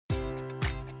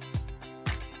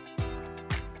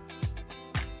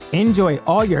Enjoy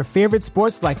all your favorite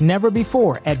sports like never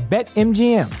before at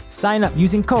BetMGM. Sign up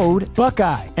using code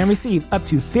Buckeye and receive up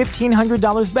to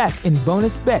 $1,500 back in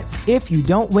bonus bets if you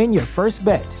don't win your first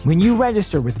bet. When you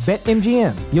register with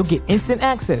BetMGM, you'll get instant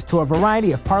access to a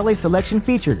variety of parlay selection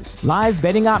features, live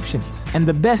betting options, and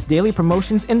the best daily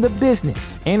promotions in the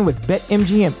business. And with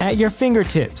BetMGM at your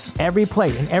fingertips, every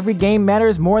play and every game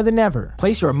matters more than ever.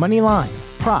 Place your money line,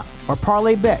 prop, or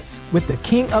parlay bets with the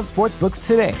king of sportsbooks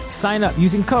today. Sign up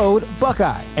using code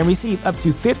Buckeye and receive up to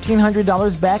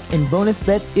 $1,500 back in bonus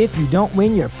bets if you don't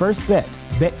win your first bet.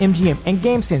 BetMGM and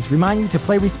GameSense remind you to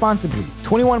play responsibly.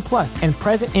 21 plus and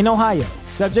present in Ohio,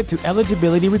 subject to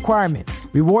eligibility requirements.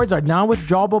 Rewards are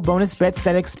non-withdrawable bonus bets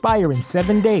that expire in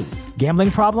 7 days. Gambling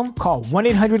problem? Call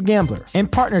 1-800-GAMBLER. In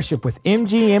partnership with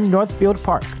MGM Northfield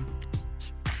Park.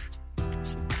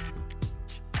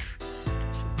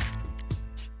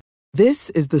 This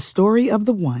is the story of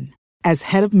the one. As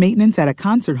head of maintenance at a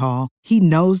concert hall, he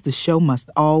knows the show must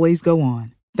always go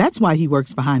on. That's why he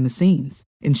works behind the scenes,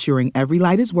 ensuring every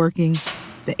light is working,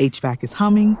 the HVAC is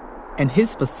humming, and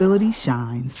his facility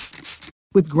shines.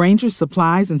 With Grainger's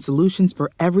supplies and solutions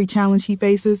for every challenge he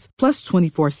faces, plus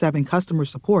 24/7 customer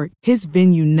support, his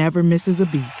venue never misses a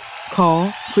beat. Call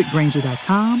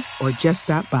quickgrainger.com or just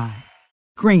stop by.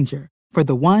 Grainger, for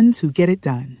the ones who get it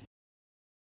done.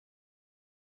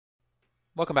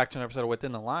 Welcome back to an episode of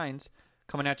Within the Lines,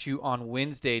 coming at you on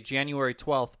Wednesday, January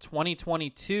 12th,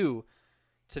 2022.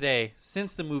 Today,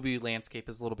 since the movie landscape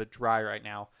is a little bit dry right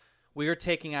now, we are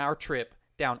taking our trip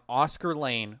down Oscar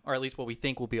Lane, or at least what we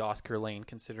think will be Oscar Lane,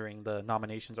 considering the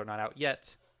nominations are not out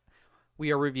yet.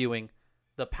 We are reviewing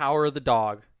The Power of the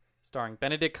Dog, starring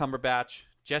Benedict Cumberbatch,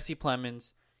 Jesse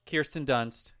Plemons, Kirsten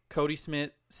Dunst, Cody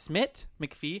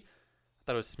McPhee. I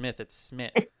thought it was Smith. It's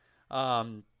Smith.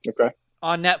 Okay.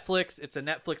 On Netflix. It's a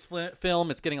Netflix film.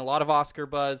 It's getting a lot of Oscar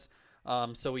buzz.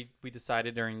 So we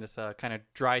decided during this kind of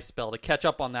dry spell to catch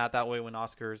up on that. That way when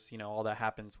Oscars, all that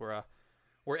happens, we're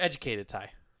educated,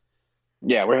 Ty.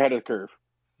 Yeah, we're ahead of the curve.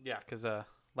 Yeah, because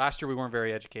last year we weren't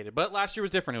very educated. But last year was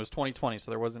different. It was 2020,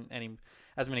 so there wasn't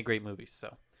as many great movies.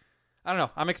 So I don't know.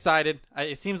 I'm excited.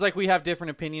 It seems like we have different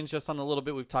opinions just on the little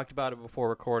bit we've talked about it before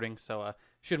recording. So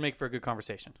should make for a good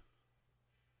conversation.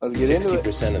 Let's get into it.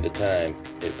 60% of the time,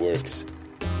 it works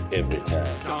every time.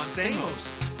 Don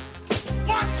Stamos.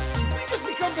 What? We just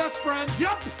become best friends?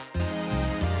 Yup.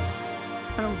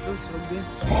 I don't feel so good.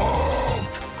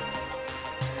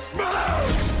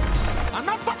 Smash! I'm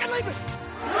not fucking leaving.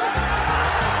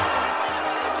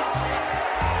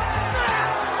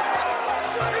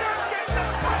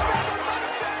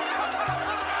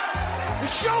 The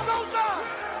show goes on.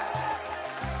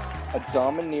 A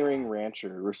domineering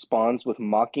rancher responds with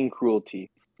mocking cruelty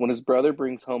when his brother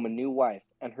brings home a new wife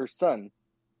and her son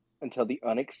until the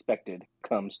unexpected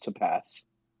comes to pass.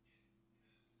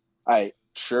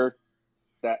 Sure,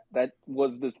 that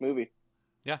was this movie.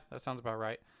 Yeah, that sounds about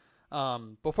right.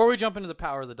 Before we jump into The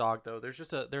Power of the Dog, though,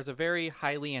 there's a very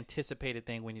highly anticipated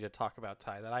thing we need to talk about,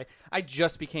 Ty, that I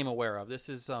just became aware of. This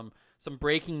is some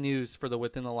breaking news for the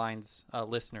Within the Lines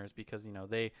listeners because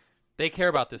they care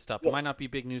about this stuff. It might not be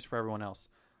big news for everyone else.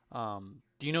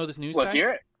 Do you know this news, Let's Ty? hear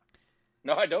it.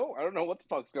 No, I don't. I don't know what the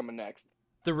fuck's coming next.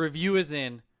 The review is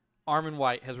in. Armond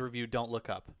White has reviewed Don't Look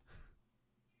Up.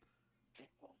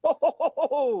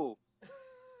 Oh,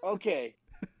 okay.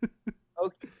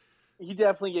 Okay. He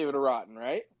definitely gave it a rotten,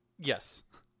 right? Yes.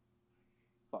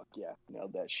 Fuck yeah,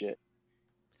 nailed that shit.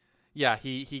 Yeah,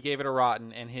 he gave it a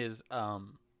rotten, and his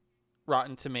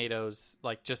Rotten Tomatoes,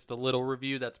 like just the little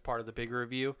review that's part of the big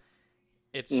review,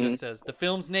 it just says, the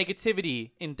film's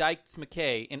negativity indicts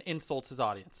McKay and insults his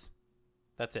audience.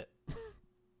 That's it.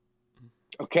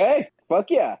 Okay,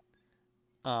 fuck yeah.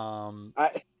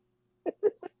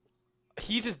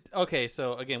 Okay,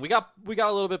 so again, we got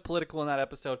a little bit political in that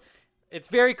episode. It's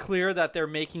very clear that they're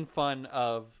making fun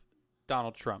of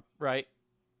Donald Trump, right?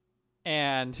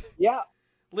 And yeah,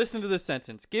 listen to this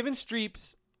sentence. Given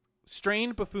Streep's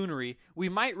strained buffoonery, we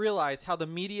might realize how the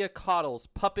media coddles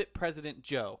puppet President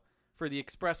Joe for the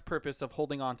express purpose of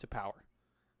holding on to power.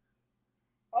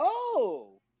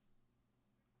 Oh.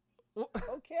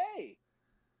 Okay.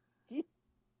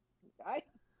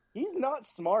 He's not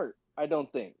smart, I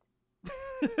don't think.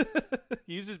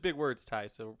 He uses big words, Ty,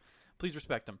 so please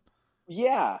respect him.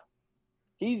 Yeah.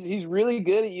 He's really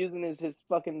good at using his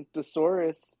fucking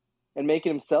thesaurus and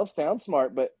making himself sound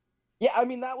smart, but yeah, I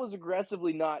mean that was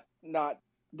aggressively not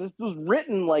this was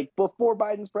written like before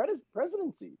Biden's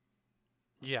presidency.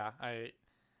 Yeah,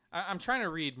 I'm trying to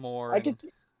read more. I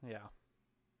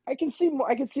can see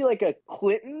like a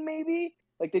Clinton maybe.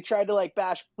 Like they tried to like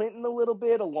bash Clinton a little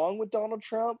bit along with Donald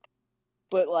Trump,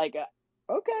 but like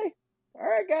Okay. All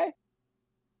right, guy.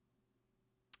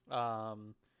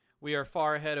 We are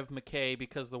far ahead of McKay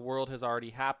because the world has already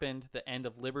happened. The end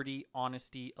of liberty,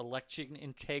 honesty, election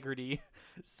integrity,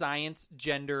 science,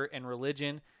 gender, and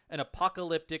religion. An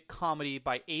apocalyptic comedy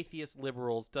by atheist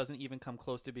liberals doesn't even come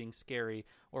close to being scary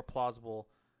or plausible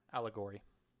allegory.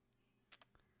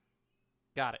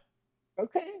 Got it.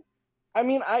 Okay. I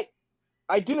mean, I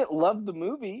didn't love the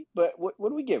movie, but what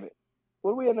do we give it?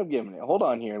 What do we end up giving it? Hold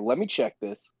on here. Let me check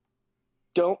this.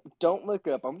 Don't look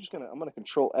up. I'm gonna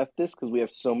control F this because we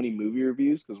have so many movie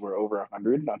reviews because we're over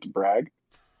 100. Not to brag.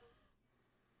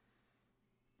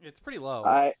 It's pretty low.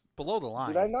 It's below the line.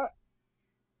 Did I not?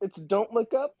 It's don't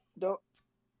look up. Don't.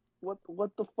 What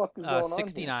the fuck is going on?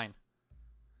 69.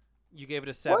 You gave it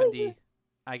a What is 70. it?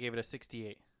 I gave it a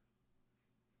 68.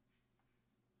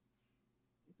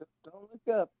 Don't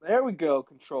look up. There we go.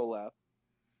 Control F.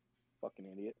 Fucking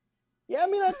idiot. Yeah, I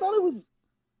mean, I thought it was.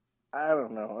 I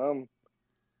don't know.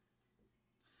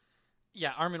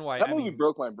 Yeah, Armin White. That movie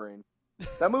broke my brain.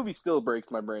 That movie still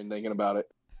breaks my brain thinking about it.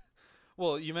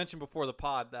 Well, you mentioned before the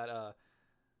pod that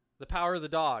The Power of the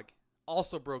Dog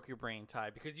also broke your brain,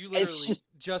 Ty, because you literally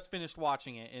just finished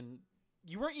watching it, and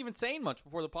you weren't even saying much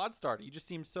before the pod started. You just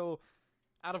seemed so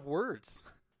out of words.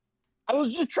 I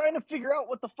was just trying to figure out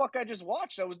what the fuck I just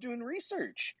watched. I was doing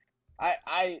research.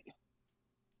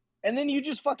 And then you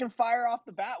just fucking fire off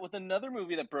the bat with another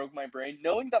movie that broke my brain,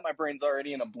 knowing that my brain's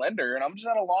already in a blender, and I'm just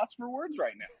at a loss for words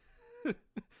right now.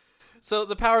 So,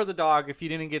 The Power of the Dog, if you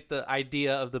didn't get the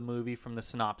idea of the movie from the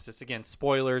synopsis, again,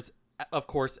 spoilers, of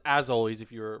course, as always,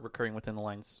 if you're a recurring Within the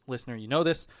Lines listener, you know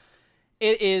this.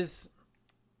 It is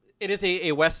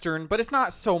a Western, but it's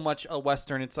not so much a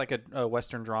Western. It's like a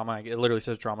Western drama. It literally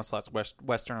says drama /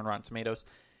 Western on Rotten Tomatoes.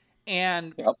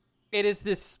 And It is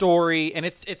this story, and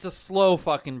it's a slow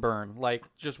fucking burn. Like,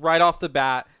 just right off the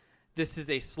bat, this is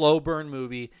a slow burn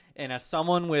movie. And as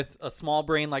someone with a small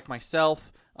brain like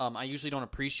myself, I usually don't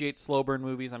appreciate slow burn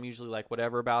movies. I'm usually like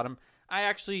whatever about them. I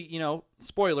actually,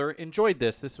 spoiler, enjoyed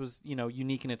this. This was,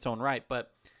 unique in its own right.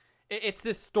 But it's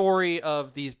this story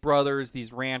of these brothers,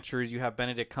 these ranchers. You have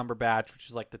Benedict Cumberbatch, which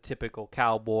is like the typical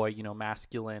cowboy,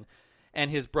 masculine. And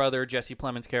his brother, Jesse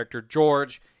Plemons' character,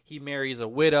 George, he marries a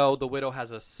widow. The widow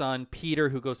has a son, Peter,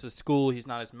 who goes to school. He's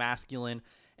not as masculine.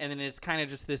 And then it's kind of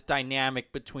just this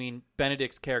dynamic between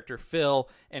Benedict's character, Phil,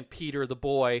 and Peter, the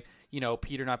boy.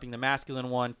 Peter not being the masculine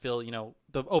one. Phil,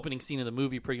 the opening scene of the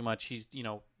movie, pretty much, he's,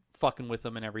 fucking with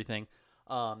them and everything.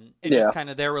 Just kind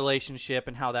of their relationship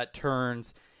and how that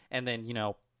turns. And then,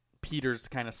 Peter's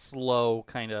kind of slow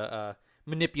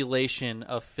manipulation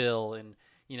of Phil and,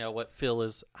 what Phil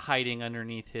is hiding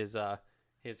underneath his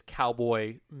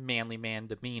cowboy manly man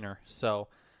demeanor. So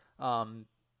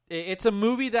it's a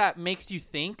movie that makes you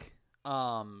think.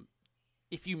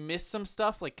 If you miss some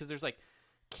stuff, like, because there's like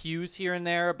cues here and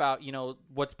there about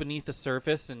what's beneath the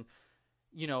surface, and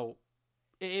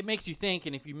it makes you think.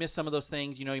 And if you miss some of those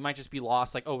things, you might just be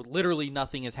lost. Like, oh, literally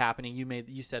nothing is happening.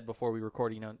 You said before we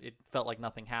recorded, it felt like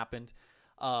nothing happened.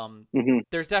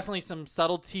 There's definitely some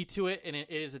subtlety to it, and it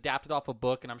is adapted off a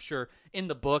book. And I'm sure in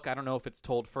the book, I don't know if it's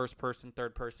told first person,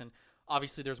 third person.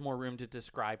 Obviously, there's more room to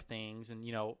describe things, and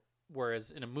whereas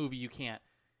in a movie you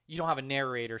don't have a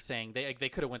narrator saying they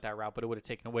could have went that route, but it would have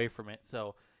taken away from it.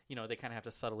 So they kind of have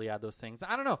to subtly add those things.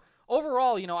 I don't know.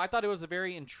 Overall, I thought it was a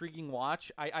very intriguing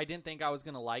watch. I didn't think I was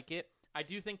gonna like it. I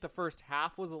do think the first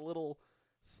half was a little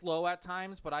slow at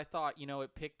times, but I thought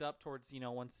it picked up towards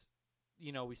once.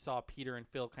 We saw Peter and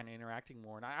Phil kind of interacting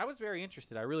more, and I was very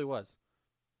interested. I really was.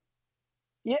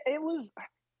 Yeah, it was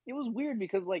weird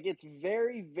because it's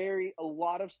very, very, a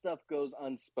lot of stuff goes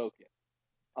unspoken.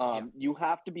 You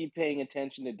have to be paying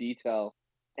attention to detail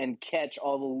and catch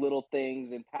all the little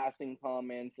things and passing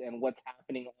comments and what's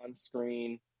happening on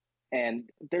screen. And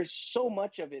there's so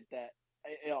much of it that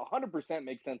 100%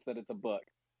 makes sense that it's a book,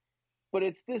 but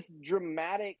it's this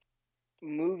dramatic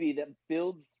movie that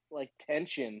builds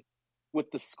tension with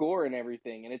the score and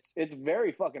everything, and it's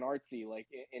very fucking artsy,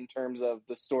 in terms of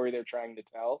the story they're trying to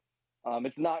tell.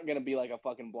 It's not gonna be like a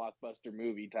fucking blockbuster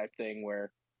movie type thing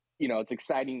where it's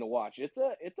exciting to watch. It's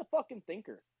a fucking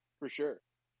thinker for sure.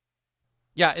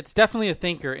 Yeah, it's definitely a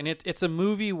thinker, and it's a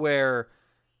movie where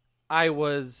I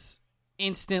was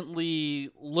instantly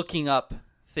looking up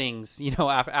things.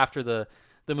 After the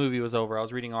movie was over, I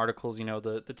was reading articles.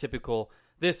 The typical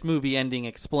this movie ending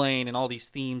explained and all these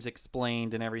themes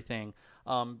explained and everything.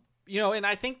 And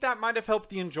I think that might have helped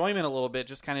the enjoyment a little bit,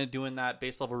 just kind of doing that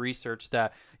base level research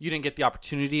that you didn't get the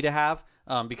opportunity to have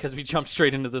because we jumped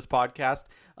straight into this podcast.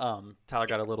 Tyler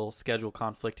got a little schedule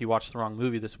conflict. He watched the wrong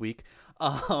movie this week.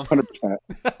 100%.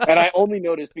 And I only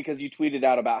noticed because you tweeted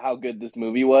out about how good this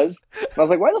movie was. And I was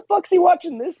like, why the fuck's he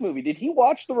watching this movie? Did he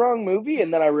watch the wrong movie?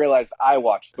 And then I realized I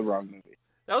watched the wrong movie.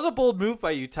 That was a bold move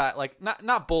by you, Ty. Like,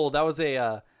 not bold. That was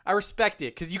a, I respect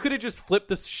it. Because you could have just flipped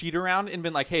the sheet around and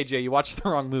been like, hey, Jay, you watched the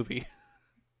wrong movie.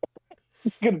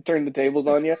 Could have turned the tables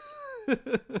on you.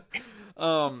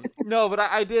 No, but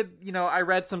I did, I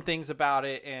read some things about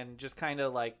it and just kind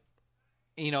of like,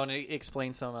 and it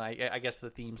explained some, I guess, the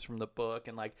themes from the book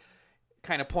and like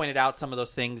kind of pointed out some of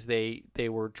those things they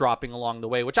were dropping along the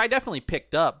way, which I definitely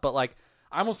picked up. But like,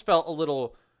 I almost felt a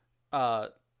little, I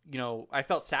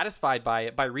felt satisfied by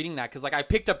it, by reading that. Cause like I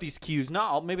picked up these cues,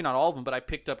 maybe not all of them, but I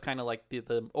picked up kind of like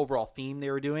the overall theme they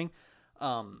were doing.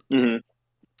 Mm-hmm.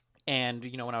 And,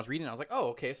 when I was reading, I was like, oh,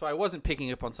 okay. So I wasn't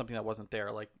picking up on something that wasn't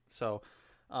there. Like, so,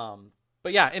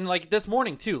 but yeah. And like this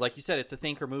morning too, like you said, it's a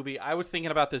thinker movie. I was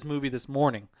thinking about this movie this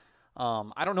morning.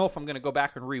 I don't know if I'm going to go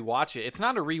back and rewatch it. It's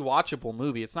not a rewatchable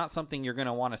movie. It's not something you're going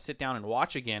to want to sit down and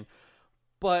watch again,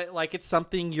 but like, it's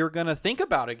something you're going to think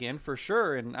about again for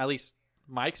sure. And at least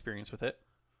my experience with it.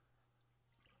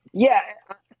 Yeah.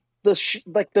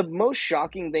 The most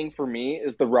shocking thing for me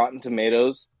is the Rotten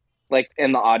Tomatoes,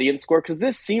 and the audience score, because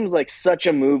this seems like such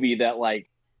a movie that like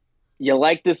you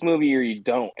like this movie or you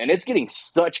don't, and it's getting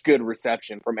such good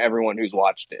reception from everyone who's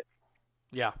watched it.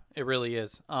 Yeah, it really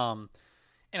is. And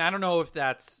I don't know if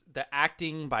that's the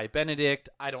acting by Benedict.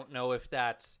 I don't know if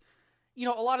that's, a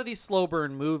lot of these slow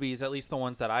burn movies, at least the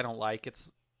ones that I don't like,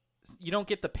 it's you don't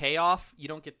get the payoff, you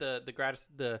don't get the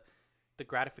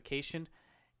gratification,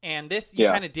 and this you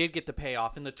kind of did get the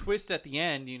payoff, and the twist at the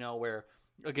end, where.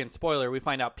 Again, spoiler, we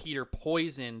find out Peter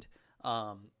poisoned,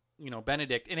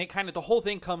 Benedict. And it kind of, the whole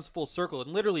thing comes full circle.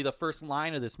 And literally the first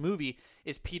line of this movie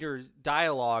is Peter's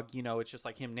dialogue. It's just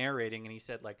like him narrating. And he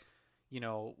said, like,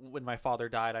 when my father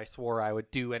died, I swore I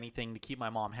would do anything to keep my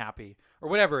mom happy. Or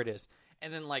whatever it is.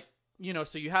 And then, like,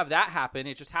 so you have that happen.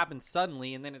 It just happens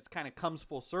suddenly. And then it's kind of comes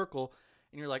full circle.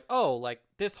 And you're like, oh, like,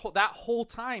 that whole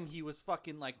time he was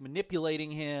fucking, like,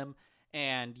 manipulating him.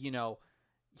 And,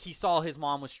 he saw his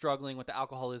mom was struggling with the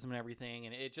alcoholism and everything,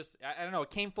 and it just, I don't know, it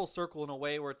came full circle in a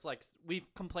way where it's like, we've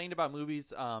complained about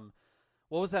movies. What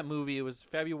was that movie? It was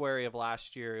February of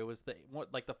last year. It was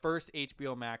the first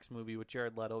HBO Max movie with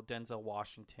Jared Leto, Denzel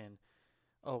Washington.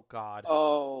 Oh God.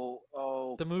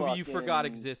 Oh. The movie you forgot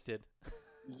existed.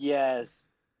 Yes.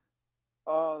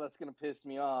 Oh, that's gonna piss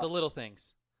me off. The Little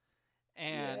Things.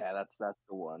 And yeah, that's the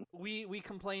one. We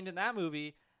complained in that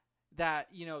movie that,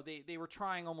 they were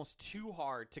trying almost too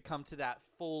hard to come to that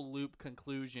full loop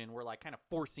conclusion. We're like kind of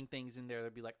forcing things in there.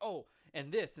 They'd be like, oh,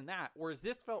 and this and that. Whereas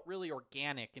this felt really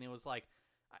organic, and it was like,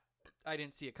 I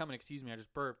didn't see it coming. Excuse me. I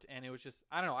just burped. And it was just,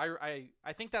 I don't know.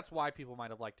 I think that's why people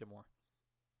might have liked it more.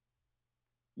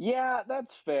 Yeah,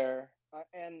 that's fair.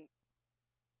 And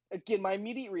again, my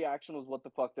immediate reaction was, what the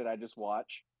fuck did I just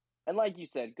watch? And like you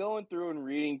said, going through and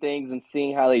reading things and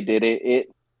seeing how they did it,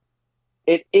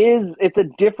 it's a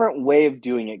different way of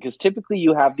doing it, because typically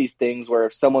you have these things where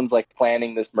if someone's like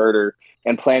planning this murder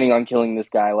and planning on killing this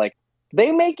guy, like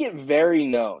they make it very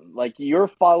known. Like you're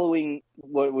following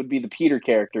what would be the Peter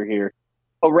character here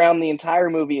around the entire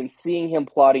movie and seeing him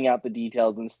plotting out the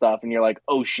details and stuff. And you're like,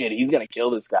 oh shit, he's going to kill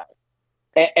this guy.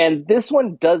 And this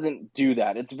one doesn't do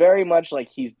that. It's very much like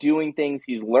he's doing things,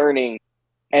 he's learning,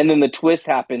 and then the twist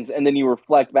happens, and then you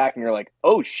reflect back and you're like,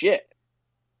 oh shit.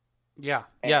 Yeah.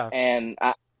 And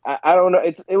I don't know.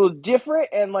 It was different,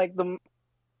 and like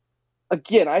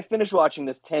again, I finished watching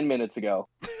this 10 minutes ago.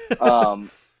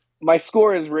 My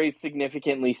score has raised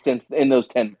significantly since in those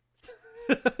 10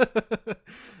 minutes.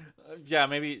 Yeah,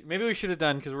 maybe we should have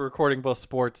done, because we're recording both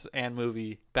sports and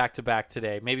movie back to back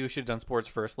today. Maybe we should have done sports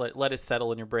first. Let it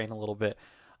settle in your brain a little bit.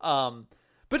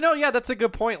 But no, yeah, that's a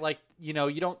good point. Like,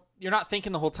 you're not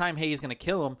thinking the whole time, hey, he's gonna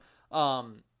kill him.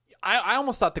 I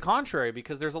almost thought the contrary,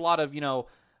 because there's a lot of,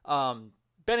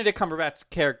 Benedict Cumberbatch's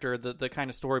character, the kind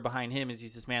of story behind him is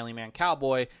he's this manly man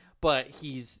cowboy, but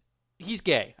he's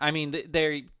gay. I mean,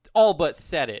 they all but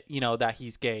said it, that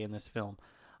he's gay in this film.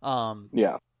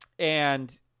 Yeah.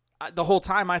 And the whole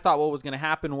time I thought what was going to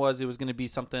happen was it was going to be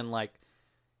something like,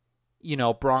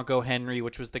 Bronco Henry,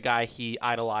 which was the guy he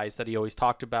idolized that he always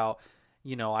talked about.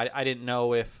 I didn't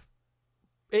know if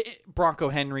Bronco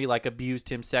Henry like abused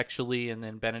him sexually, and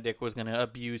then Benedict was going to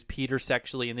abuse Peter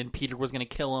sexually, and then Peter was going to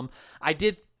kill him. I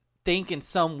did think in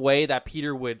some way that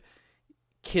Peter would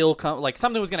kill, like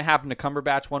something was going to happen to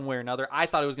Cumberbatch one way or another. I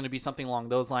thought it was going to be something along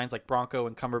those lines, like Bronco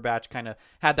and Cumberbatch kind of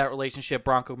had that relationship.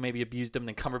 Bronco maybe abused him,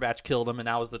 then Cumberbatch killed him, and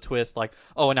that was the twist. Like,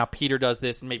 oh, and now Peter does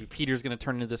this, and maybe Peter's going to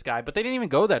turn into this guy. But they didn't even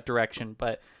go that direction.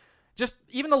 But just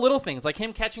even the little things like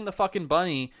him catching the fucking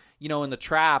bunny, in the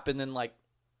trap, and then like,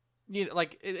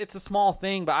 it's a small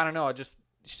thing, but I don't know, just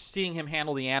seeing him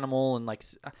handle the animal and like,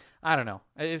 I don't know,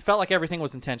 it felt like everything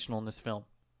was intentional in this film.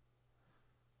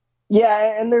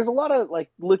 Yeah, and there's a lot of like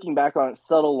looking back on it,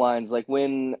 subtle lines, like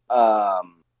when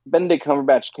Benedict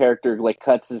Cumberbatch character like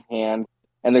cuts his hand,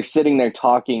 and they're sitting there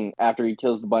talking after he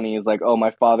kills the bunny. He's like, "Oh,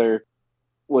 my father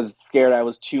was scared I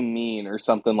was too mean," or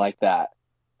something like that.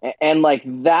 And like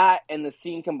that, and the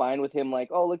scene combined with him like,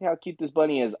 "Oh, look how cute this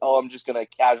bunny is. Oh, I'm just gonna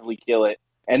casually kill it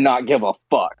and not give a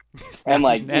fuck." And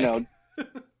like, the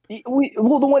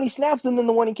one he snaps, and then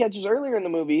the one he catches earlier in the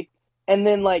movie. And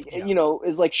then, like,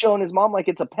 is like showing his mom like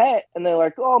it's a pet, and they're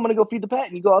like, "Oh, I'm gonna go feed the pet,"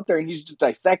 and you go out there and he's just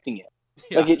dissecting it.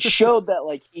 Yeah. Like it showed that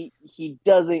like he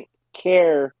doesn't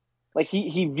care, like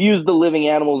he views the living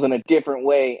animals in a different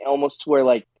way, almost to where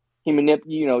like he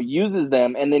uses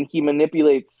them, and then he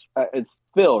manipulates. It's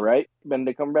Phil, right?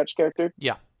 Benedict Cumberbatch character.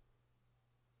 Yeah,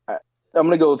 I'm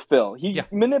gonna go with Phil. He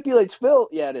manipulates Phil.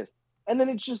 Yeah, it is. And then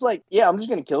it's just like, yeah, I'm just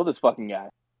gonna kill this fucking guy,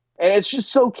 and it's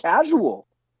just so casual.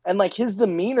 And, like, his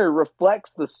demeanor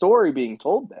reflects the story being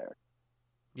told there.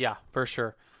 Yeah, for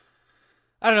sure.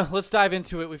 I don't know. Let's dive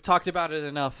into it. We've talked about it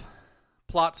enough.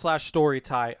 Plot/story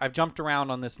tie. I've jumped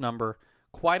around on this number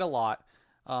quite a lot.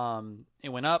 It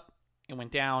went up. It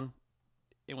went down.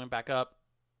 It went back up.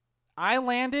 I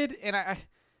landed, and I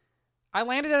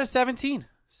landed at a 17.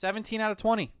 17 out of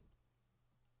 20.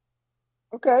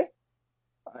 Okay.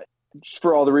 Just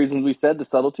for all the reasons we said, the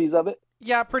subtleties of it?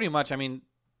 Yeah, pretty much. I mean,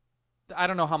 I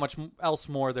don't know how much else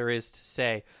more there is to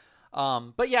say.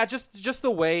 But yeah, just the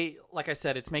way, like I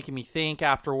said, it's making me think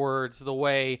afterwards, the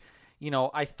way,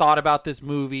 I thought about this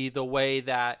movie, the way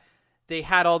that they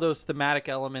had all those thematic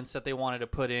elements that they wanted to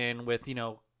put in with,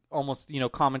 almost,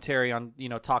 commentary on,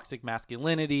 toxic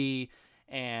masculinity,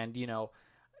 and,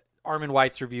 Armond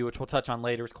White's review, which we'll touch on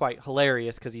later, is quite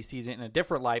hilarious because he sees it in a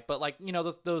different light. But like,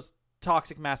 those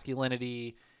toxic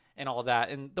masculinity and all that,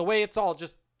 and the way it's all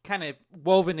just kind of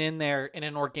woven in there in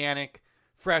an organic,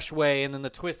 fresh way, and then the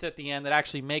twist at the end that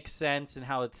actually makes sense, and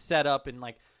how it's set up, and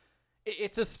like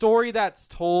it's a story that's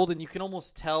told, and you can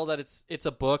almost tell that it's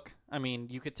a book. I mean,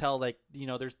 you could tell like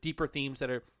there's deeper themes that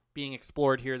are being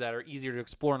explored here that are easier to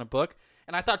explore in a book,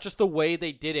 and I thought just the way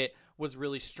they did it was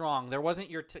really strong. There wasn't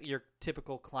your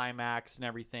typical climax and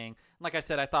everything. Like I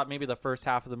said, I thought maybe the first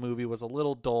half of the movie was a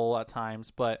little dull at times,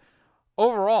 but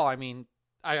overall, I mean,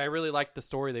 I really liked the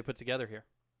story they put together here.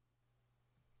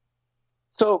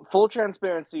 So, full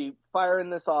transparency, firing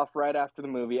this off right after the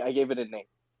movie, I gave it an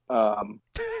 8.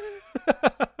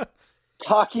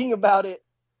 Talking about it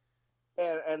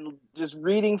and just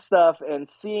reading stuff and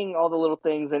seeing all the little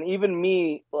things, and even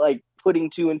me, like,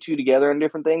 putting 2 and 2 together on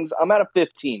different things, I'm at a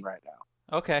 15 right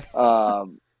now. Okay.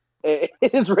 It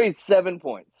has raised 7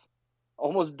 points,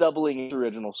 almost doubling its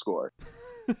original score.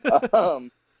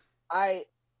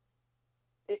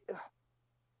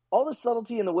 All the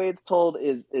subtlety and the way it's told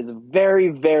is very,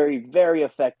 very, very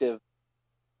effective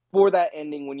for that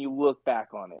ending when you look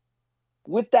back on it.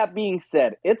 With that being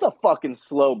said, it's a fucking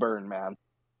slow burn, man.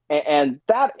 And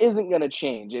that isn't going to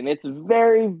change. And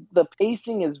the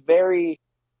pacing is very,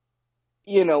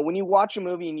 when you watch a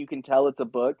movie and you can tell it's a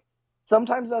book,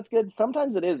 sometimes that's good,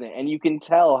 sometimes it isn't. And you can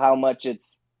tell how much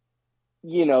it's,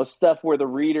 stuff where the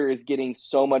reader is getting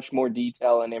so much more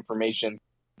detail and information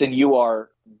than you are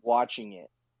watching it,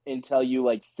 until you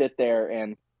like sit there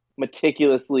and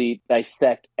meticulously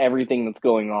dissect everything that's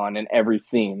going on in every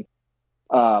scene.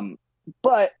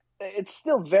 But it's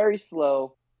still very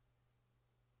slow,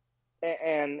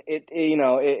 and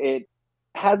it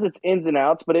has its ins and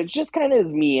outs, but it just kind of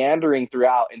is meandering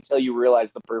throughout until you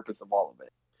realize the purpose of all of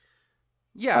it.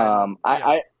 Yeah.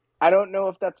 I don't know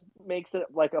if that makes it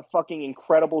like a fucking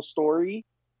incredible story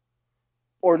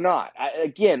or not.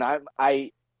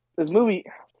 This movie,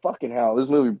 fucking hell, this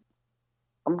movie,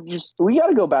 we got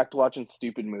to go back to watching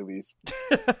stupid movies.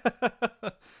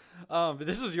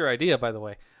 This was your idea, by the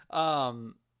way.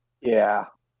 Yeah.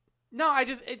 No,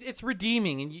 it's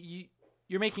redeeming, and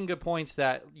you're making good points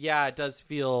that, yeah, it does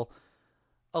feel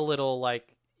a little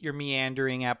like you're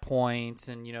meandering at points,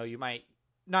 and, you might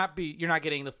you're not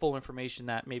getting the full information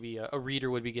that maybe a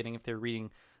reader would be getting if they're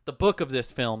reading the book of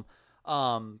this film.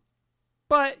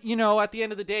 But, at the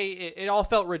end of the day, it all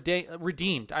felt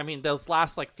redeemed. I mean, those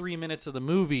last, 3 minutes of the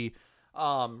movie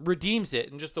redeems it,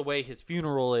 and just the way his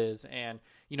funeral is. And,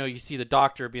 you see the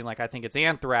doctor being like, I think it's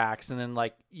anthrax. And then,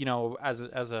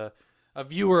 as a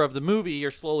viewer of the movie, you're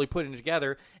slowly putting it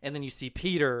together. And then you see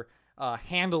Peter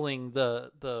handling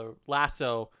the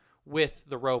lasso with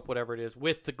the rope, whatever it is,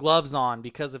 with the gloves on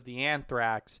because of the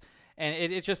anthrax. And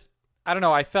it just, I don't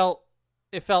know, I felt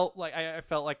it felt like I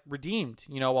felt like redeemed,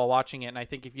 while watching it. And I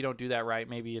think if you don't do that right,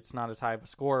 maybe it's not as high of a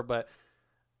score. But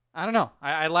I don't know.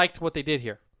 I liked what they did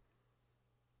here.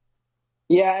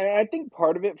 Yeah, and I think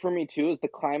part of it for me too is the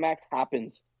climax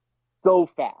happens so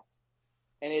fast,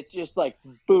 and it's just like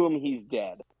boom, he's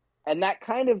dead, and that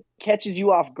kind of catches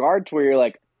you off guard to where you're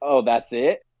like, oh, that's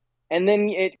it, and then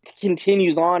it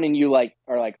continues on, and you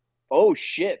are like, oh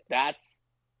shit,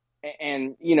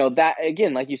 and that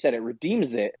again, like you said, it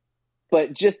redeems it,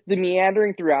 but just the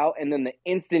meandering throughout, and then the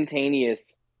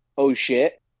instantaneous, oh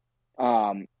shit,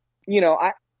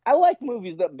 I like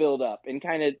movies that build up and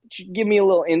kind of give me a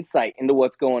little insight into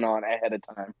what's going on ahead of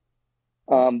time.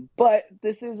 But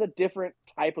this is a different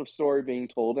type of story being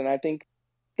told, and I think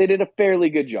they did a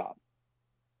fairly good job.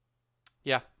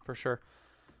 Yeah, for sure.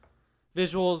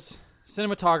 Visuals,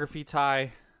 cinematography,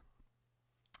 Ty.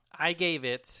 I gave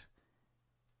it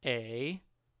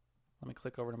let me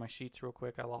click over to my sheets real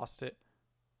quick. I lost it.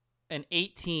 An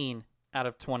 18 out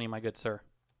of 20, my good sir.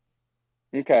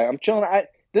 Okay, I'm chilling.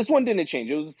 This one didn't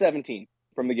change. It was a 17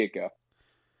 from the get-go.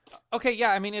 Okay,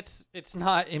 yeah. I mean, it's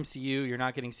not MCU. You're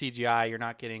not getting CGI. You're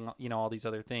not getting, all these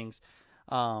other things.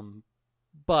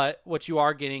 But what you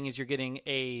are getting is you're getting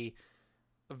a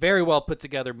very well put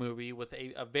together movie with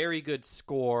a very good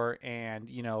score and,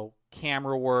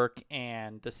 camera work,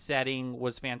 and the setting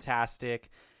was fantastic.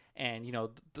 And,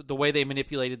 the way they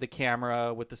manipulated the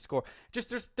camera with the score.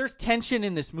 Just there's tension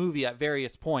in this movie at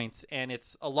various points, and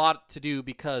it's a lot to do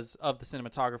because of the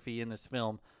cinematography in this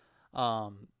film.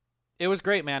 It was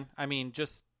great, man. I mean,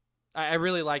 I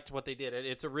really liked what they did.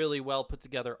 It's a really well put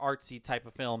together, artsy type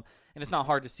of film, and it's not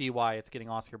hard to see why it's getting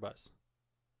Oscar buzz.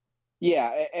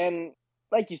 Yeah, and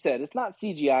like you said, it's not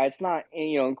CGI. It's not,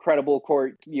 incredible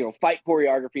fight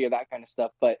choreography or that kind of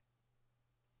stuff, but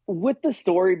with the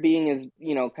story being as,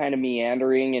 kind of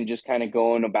meandering and just kind of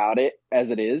going about it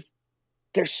as it is,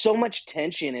 there's so much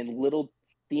tension in little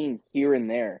scenes here and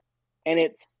there. And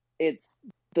it's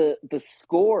the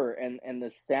score and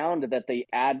the sound that they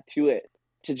add to it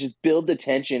to just build the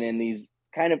tension in these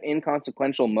kind of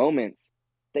inconsequential moments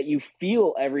that you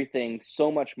feel everything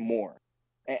so much more.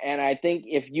 And I think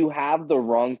if you have the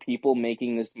wrong people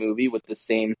making this movie with the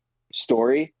same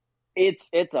story, it's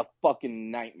a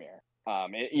fucking nightmare.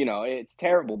 It's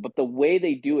terrible, but the way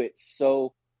they do it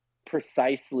so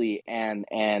precisely and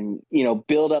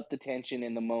build up the tension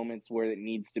in the moments where it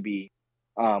needs to be,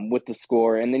 with the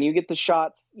score, and then you get the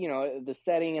shots, the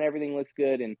setting and everything looks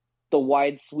good, and the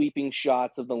wide sweeping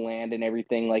shots of the land and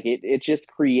everything, like it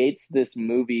just creates this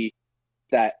movie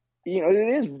that,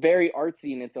 it is very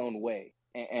artsy in its own way,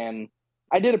 and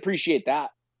I did appreciate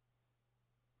that.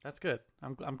 That's good.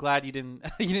 I'm glad you didn't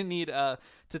need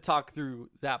to talk through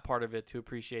that part of it to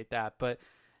appreciate that. But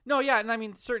no, yeah, and I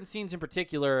mean certain scenes in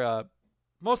particular,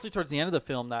 mostly towards the end of the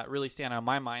film, that really stand out in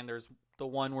my mind. There's the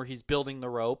one where he's building the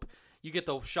rope. You get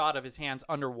the shot of his hands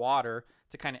underwater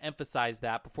to kind of emphasize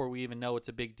that before we even know it's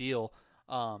a big deal.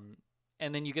 And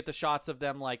then you get the shots of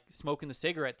them like smoking the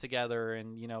cigarette together,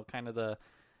 and kind of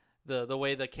the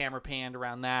way the camera panned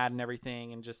around that and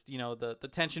everything, and just the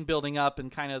tension building up,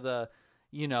 and kind of the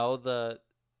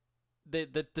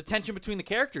tension between the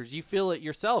characters. You feel it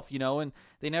yourself, and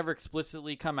they never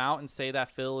explicitly come out and say that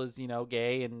Phil is,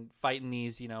 gay and fighting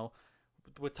these,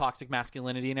 with toxic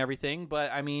masculinity and everything.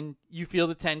 But I mean, you feel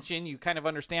the tension. You kind of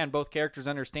understand, both characters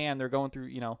understand they're going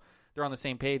through, they're on the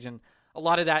same page. And a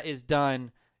lot of that is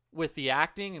done with the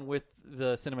acting and with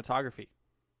the cinematography.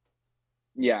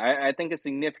 Yeah, I think a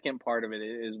significant part of it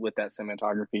is with that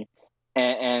cinematography.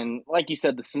 And like you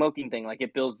said, the smoking thing, like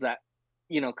it builds that,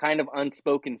 kind of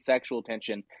unspoken sexual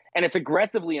tension. And it's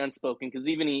aggressively unspoken, because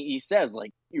even he says,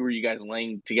 like, were you guys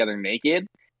laying together naked?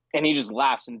 And he just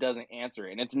laughs and doesn't answer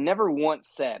it. And it's never once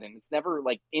said, and it's never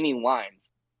like any lines.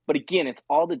 But again, it's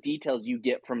all the details you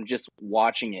get from just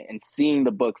watching it and seeing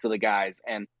the books of the guys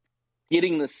and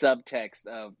getting the subtext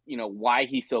of, why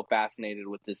he's so fascinated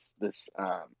with this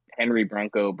Henry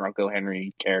Bronco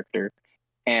Henry character.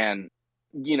 And,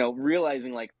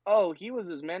 realizing like, oh, he was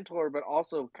his mentor, but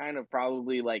also kind of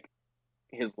probably like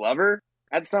his lover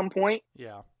at some point.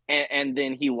 Yeah. And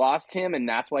then he lost him, and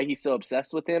that's why he's so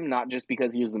obsessed with him, not just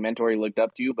because he was the mentor he looked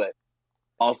up to, but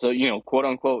also, quote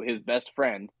unquote, his best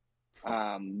friend,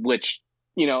 which,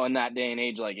 in that day and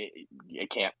age, like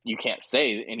you can't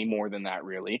say any more than that,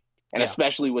 really. And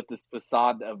especially with this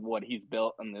facade of what he's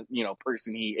built and the,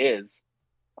 person he is.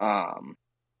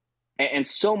 And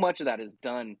so much of that is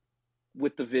done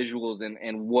with the visuals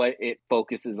and what it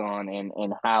focuses on,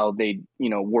 and how they,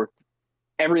 work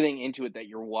everything into it that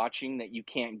you're watching that you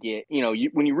can't get,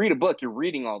 when you read a book, you're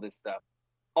reading all this stuff.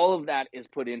 All of that is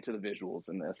put into the visuals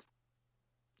in this.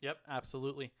 Yep,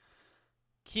 absolutely.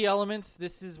 Key elements.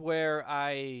 This is where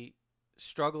I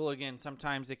struggle again.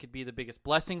 Sometimes it could be the biggest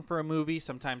blessing for a movie.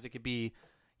 Sometimes it could be,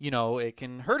 it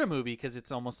can hurt a movie because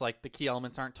it's almost like the key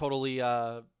elements aren't totally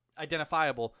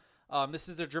identifiable. This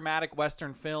is a dramatic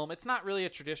Western film. It's not really a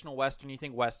traditional Western. You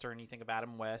think Western, you think of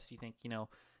Adam West, you think,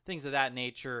 things of that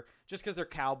nature. Just because they're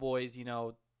cowboys,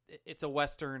 it's a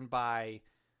Western by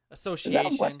association. Is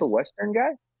Adam West a Western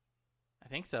guy? I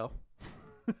think so.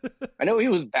 I know he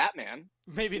was Batman.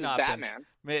 Maybe he was not Batman.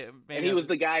 Maybe and he was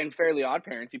the guy in Fairly Odd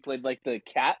Parents. He played like the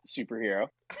cat superhero.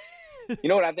 You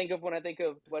know what I think of when I think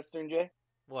of Western, Jay?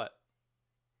 What?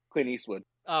 Clint Eastwood.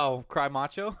 Oh, Cry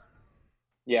Macho?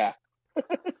 Yeah.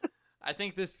 I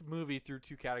think this movie through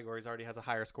 2 categories already has a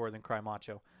higher score than Cry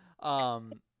Macho.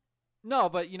 No,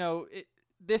 but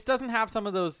this doesn't have some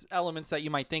of those elements that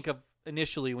you might think of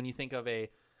initially when you think of a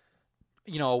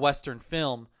Western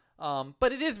film.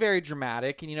 But it is very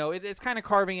dramatic, and it's kind of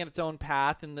carving in its own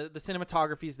path, and the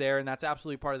cinematography's there, and that's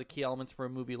absolutely part of the key elements for a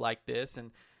movie like this.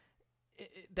 And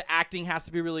the acting has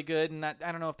to be really good, and that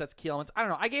I don't know if that's key elements. I don't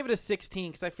know. I gave it a 16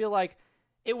 because I feel like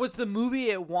it was the movie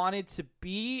it wanted to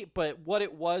be, but what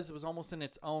it was almost in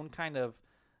its own kind of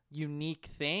unique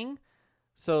thing.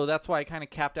 So that's why I kind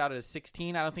of capped out at a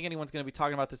 16. I don't think anyone's going to be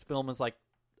talking about this film as like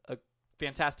a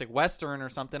fantastic Western or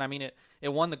something. I mean, it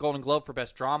won the Golden Globe for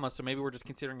Best Drama, so maybe we're just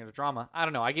considering it a drama. I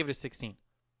don't know. I gave it a 16.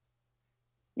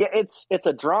 Yeah, it's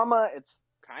a drama. It's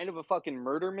kind of a fucking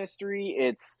murder mystery.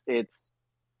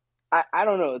 I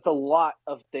don't know. It's a lot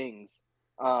of things.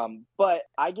 But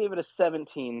I gave it a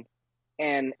 17.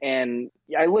 And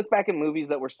I look back at movies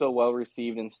that were so well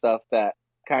received and stuff that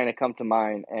kind of come to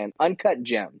mind, and Uncut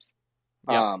Gems.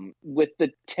 Yeah. With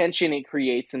the tension it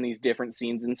creates in these different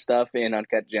scenes and stuff in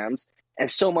Uncut Gems. And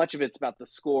so much of it's about the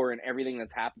score and everything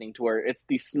that's happening, to where it's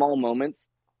these small moments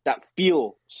that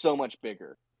feel so much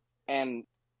bigger. And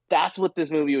that's what this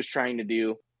movie was trying to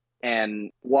do. And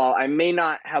while I may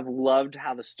not have loved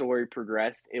how the story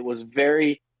progressed, it was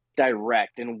very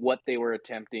direct in what they were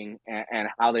attempting and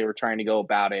how they were trying to go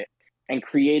about it, and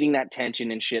creating that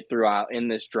tension and shit throughout in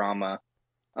this drama.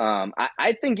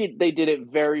 I think they did it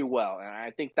very well, and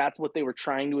I think that's what they were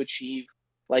trying to achieve,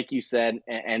 like you said,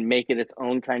 and make it its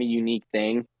own kind of unique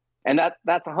thing. And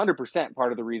that's 100%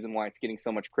 part of the reason why it's getting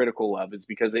so much critical love, is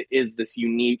because it is this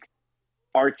unique,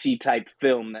 artsy type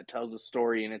film that tells a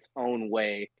story in its own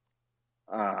way.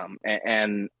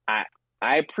 And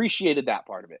I appreciated that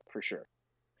part of it for sure.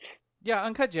 Yeah,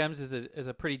 Uncut Gems is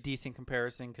a pretty decent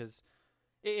comparison because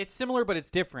it's similar, but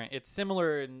it's different. It's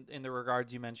similar in the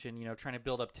regards you mentioned, trying to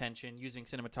build up tension, using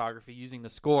cinematography, using the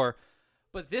score.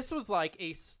 But this was like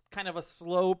a kind of a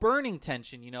slow burning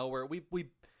tension, where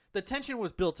the tension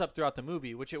was built up throughout the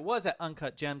movie, which it was at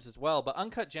Uncut Gems as well. But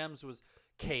Uncut Gems was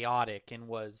chaotic and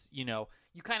was, you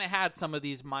kind of had some of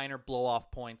these minor blow off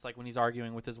points, like when he's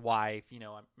arguing with his wife,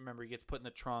 I remember he gets put in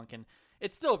the trunk, and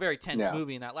it's still a very tense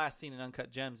movie. And that last scene in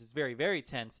Uncut Gems is very, very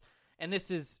tense. And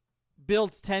this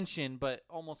builds tension, but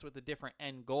almost with a different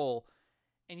end goal.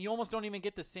 And you almost don't even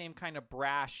get the same kind of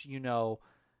brash,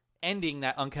 ending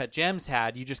that Uncut Gems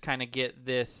had. You just kind of get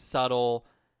this subtle,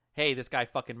 hey, this guy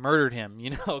fucking murdered him,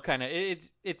 kind of.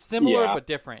 It's similar but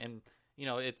different, and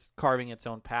it's carving its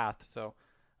own path. So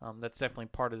that's definitely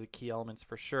part of the key elements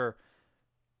for sure.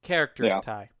 Characters,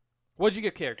 Ty. What'd you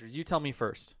get characters? You tell me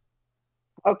first.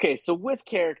 Okay, so with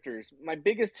characters, my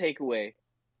biggest takeaway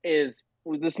is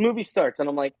this movie starts and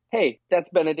I'm like, hey, that's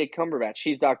Benedict Cumberbatch.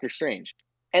 He's Doctor Strange.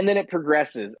 And then it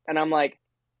progresses and I'm like,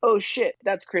 oh shit,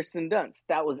 that's Kristen Dunst.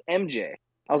 That was MJ.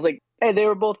 I was like, hey, they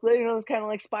were both, it's kind of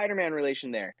like Spider-Man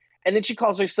relation there. And then she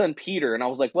calls her son Peter, and I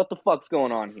was like, what the fuck's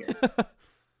going on here?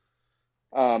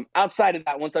 Outside of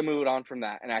that, once I moved on from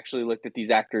that and actually looked at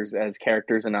these actors as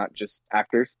characters and not just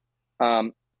actors,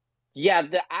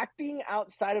 the acting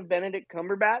outside of Benedict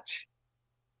Cumberbatch,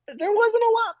 there wasn't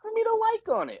a lot for me to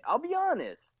like on it. I'll be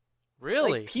honest.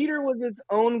 Really? Like, Peter was its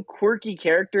own quirky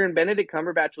character, and Benedict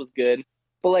Cumberbatch was good.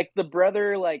 But, like, the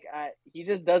brother, he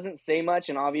just doesn't say much,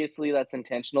 and obviously that's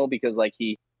intentional because,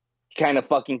 he kind of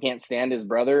fucking can't stand his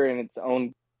brother in its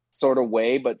own sort of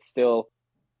way, but still,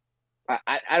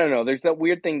 I don't know. There's that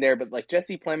weird thing there, but,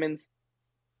 Jesse Plemons,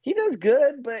 he does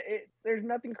good, but there's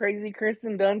nothing crazy.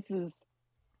 Kristen Dunst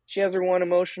she has her one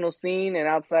emotional scene, and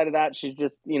outside of that, she's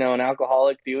just, an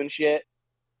alcoholic doing shit.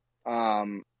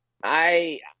 I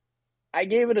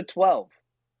gave it a 12.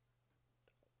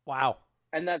 Wow.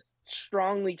 And that's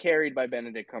strongly carried by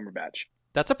Benedict Cumberbatch.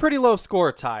 That's a pretty low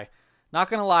score, Ty. Not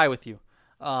going to lie with you.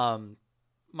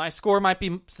 My score might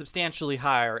be substantially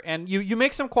higher. And you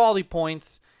make some quality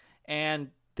points,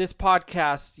 and this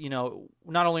podcast,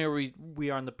 not only are we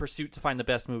are on the pursuit to find the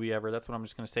best movie ever, that's what I'm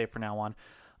just going to say from now on.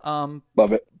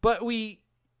 Love it. But we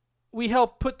we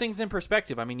help put things in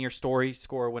perspective. I mean, your story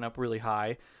score went up really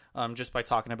high just by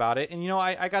talking about it. And,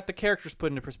 I got the characters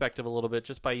put into perspective a little bit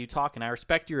just by you talking. I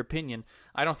respect your opinion.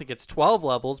 I don't think it's 12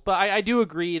 levels, but I do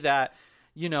agree that,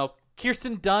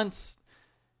 Kirsten Dunst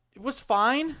was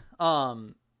fine.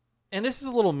 And this is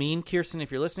a little mean, Kirsten,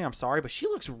 if you're listening, I'm sorry, but she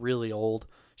looks really old.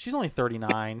 She's only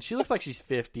 39. She looks like she's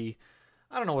 50.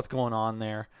 I don't know what's going on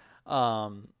there.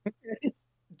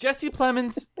 Jesse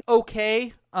Plemons,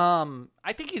 okay.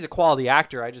 I think he's a quality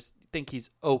actor. I just think he's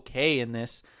okay in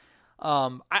this.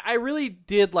 I really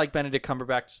did like Benedict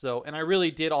Cumberbatch, though, and I really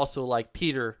did also like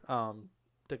Peter,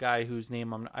 the guy whose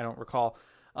name I don't recall.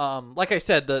 Like I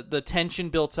said, the tension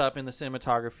built up in the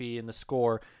cinematography and the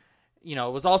score, it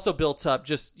was also built up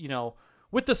just,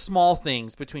 with the small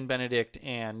things between Benedict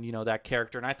and, that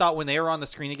character. And I thought when they were on the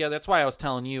screen together, that's why I was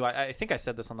telling you, I think I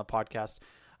said this on the podcast,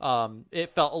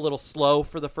 it felt a little slow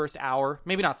for the first hour.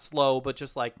 Maybe not slow, but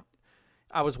just like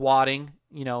I was wading,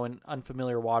 in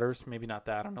unfamiliar waters. Maybe not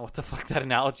that. I don't know what the fuck that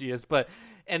analogy is.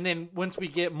 And then once we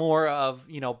get more of,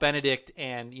 Benedict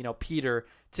and, Peter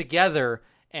together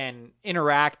and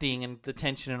interacting and the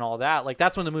tension and all that, like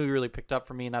that's when the movie really picked up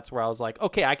for me. And that's where I was like,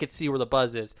 okay, I could see where the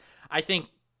buzz is. I think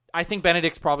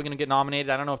Benedict's probably going to get nominated.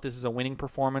 I don't know if this is a winning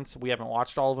performance. We haven't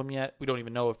watched all of them yet. We don't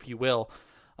even know if he will.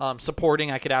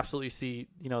 Supporting, I could absolutely see,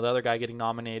 the other guy getting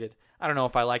nominated. I don't know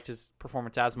if I liked his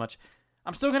performance as much.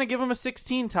 I'm still going to give him a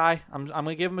 16, Ty. I'm going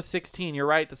to give him a 16. You're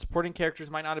right. The supporting characters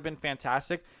might not have been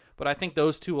fantastic, but I think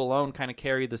those two alone kind of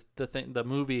carry the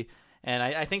movie, and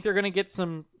I think they're going to get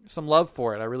some love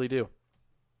for it. I really do.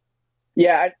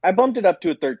 Yeah, I bumped it up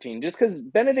to a 13 just because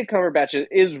Benedict Cumberbatch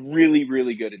is really,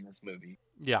 really good in this movie.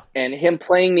 Yeah. And him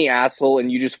playing the asshole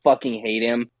and you just fucking hate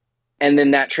him. And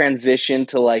then that transition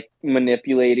to like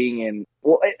manipulating and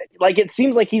it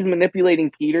seems like he's manipulating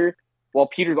Peter while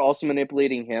Peter's also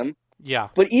manipulating him. Yeah.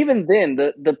 But even then,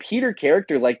 the Peter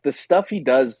character, like the stuff he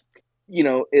does,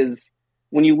 is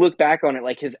when you look back on it,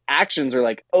 like his actions are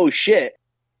like, oh shit.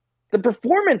 The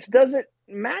performance doesn't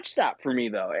match that for me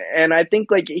though. And I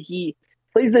think like he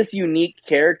plays this unique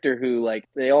character who like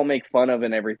they all make fun of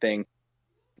and everything.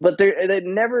 But there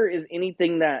never is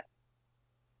anything that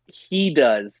he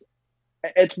does.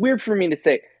 It's weird for me to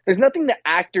say. There's nothing the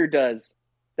actor does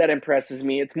that impresses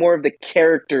me. It's more of the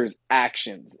character's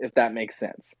actions, if that makes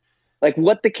sense. Like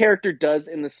what the character does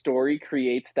in the story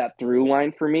creates that through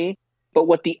line for me. But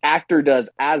what the actor does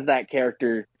as that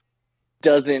character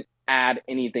doesn't add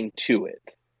anything to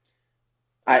it.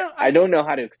 I don't know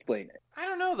how to explain it. I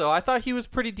don't know, though. I thought he was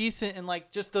pretty decent in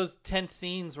like just those tense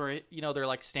scenes where, they're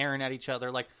like staring at each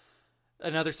other. Like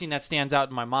another scene that stands out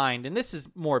in my mind, and this is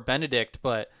more Benedict,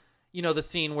 but the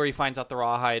scene where he finds out the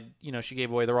rawhide, she gave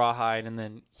away the rawhide, and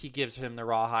then he gives him the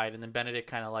rawhide, and then Benedict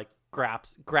kind of like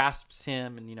grasps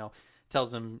him and,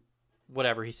 tells him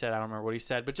whatever he said. I don't remember what he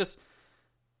said, but just,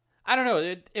 I don't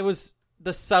know. It was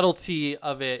the subtlety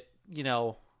of it,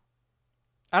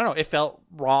 I don't know. It felt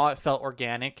raw. It felt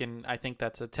organic. And I think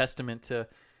that's a testament to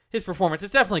his performance.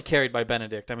 It's definitely carried by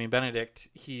Benedict. I mean, Benedict,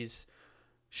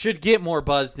 should get more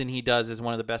buzz than he does as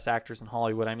one of the best actors in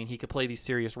Hollywood. I mean, he could play these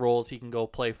serious roles. He can go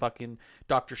play fucking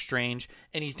Doctor Strange,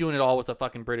 and he's doing it all with a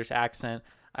fucking British accent.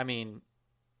 I mean,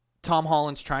 Tom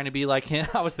Holland's trying to be like him.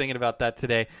 I was thinking about that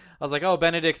today. I was like, oh,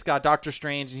 Benedict's got Doctor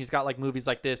Strange, and he's got like movies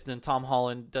like this. And then Tom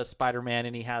Holland does Spider-Man,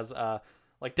 and he has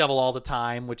like Devil All the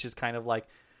Time, which is kind of like,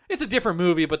 it's a different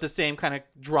movie, but the same kind of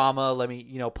drama. Let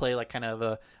me, play like kind of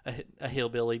a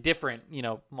hillbilly, different,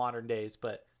 modern days,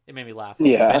 but it made me laugh.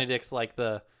 Yeah. Benedict's like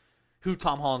who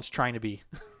Tom Holland's trying to be.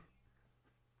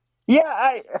 Yeah,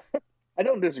 I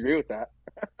don't disagree with that.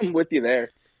 I'm with you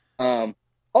there.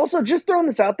 Also, just throwing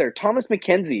this out there, Thomas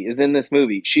McKenzie is in this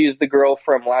movie. She is the girl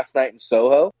from Last Night in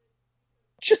Soho.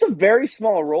 Just a very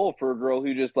small role for a girl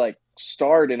who just like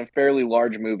starred in a fairly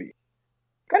large movie.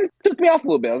 Kind of took me off a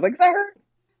little bit. I was like, is that her?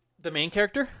 The main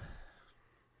character?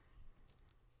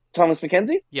 Thomas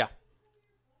McKenzie? Yeah.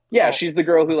 Yeah, Oh. she's the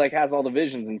girl who like has all the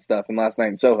visions and stuff in Last Night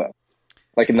in Soho.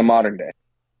 Like in the modern day.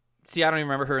 See, I don't even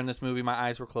remember her in this movie. My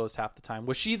eyes were closed half the time.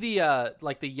 Was she the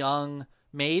the young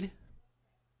maid?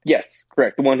 Yes,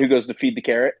 correct. The one who goes to feed the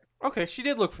carrot. Okay, she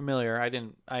did look familiar. I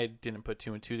didn't put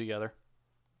two and two together.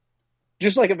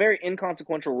 Just like a very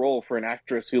inconsequential role for an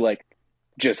actress who like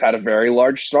just had a very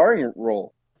large starring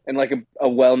role in like a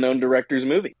well-known director's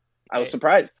movie. I was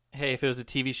surprised. Hey, if it was a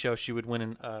TV show, she would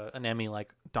win an Emmy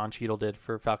like Don Cheadle did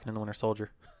for Falcon and the Winter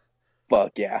Soldier.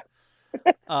 Fuck yeah.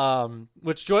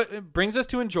 Which brings us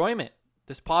to enjoyment.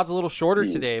 This pod's a little shorter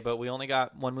today, but we only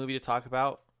got one movie to talk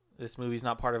about. This movie's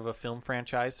not part of a film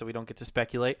franchise, so we don't get to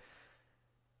speculate.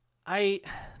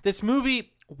 This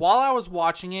movie, while I was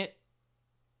watching it,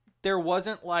 there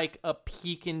wasn't like a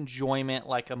peak enjoyment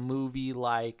like a movie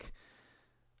like,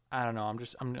 I don't know.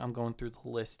 I'm going through the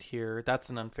list here. That's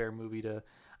an unfair movie to.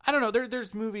 I don't know.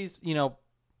 There's movies,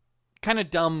 kind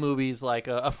of dumb movies like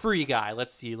a Free Guy.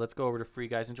 Let's see. Let's go over to Free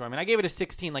Guy's enjoyment. I gave it a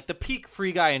 16. Like the peak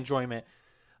Free Guy enjoyment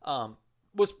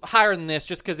was higher than this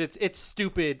just because it's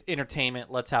stupid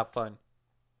entertainment. Let's have fun.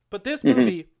 But this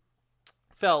movie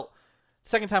felt,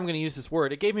 second time I'm going to use this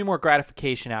word, it gave me more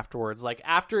gratification afterwards. Like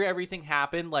after everything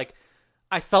happened, like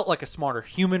I felt like a smarter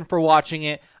human for watching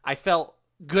it. I felt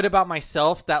good about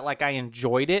myself that like I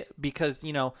enjoyed it because,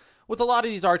 with a lot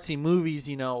of these artsy movies,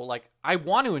 like I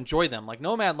want to enjoy them. Like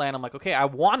Nomadland, I'm like, okay, I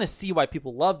want to see why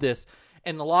people love this.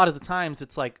 And a lot of the times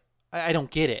it's like, I don't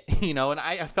get it, and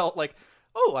I felt like,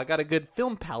 oh, I got a good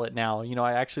film palette now.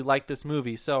 I actually like this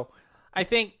movie. So I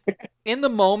think in the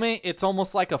moment, it's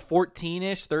almost like a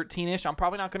 14-ish, 13-ish. I'm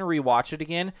probably not going to rewatch it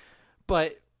again.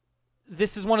 But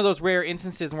this is one of those rare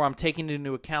instances where I'm taking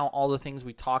into account all the things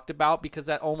we talked about because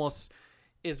that almost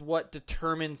is what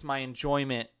determines my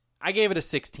enjoyment. I gave it a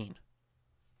 16.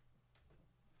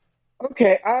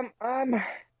 Okay,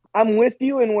 I'm with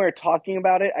you in where talking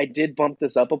about it, I did bump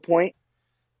this up a point.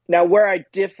 Now, where I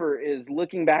differ is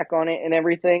looking back on it and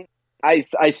everything, I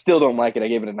still don't like it. I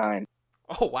gave it a 9.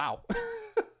 Oh, wow.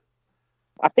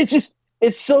 It's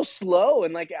so slow,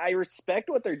 and like I respect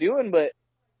what they're doing, but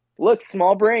look,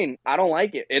 small brain, I don't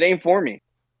like it. It ain't for me.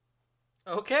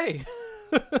 Okay.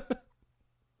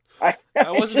 I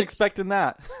wasn't expecting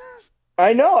that.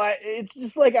 I know. It's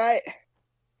just like I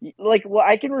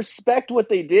can respect what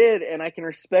they did, and I can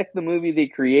respect the movie they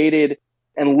created.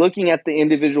 And looking at the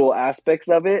individual aspects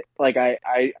of it, like I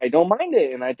don't mind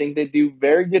it, and I think they do a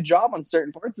very good job on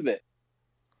certain parts of it.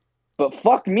 But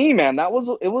fuck me, man, it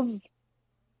wasn't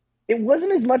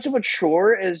as much of a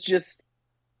chore as just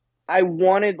I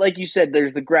wanted. Like you said,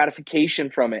 there's the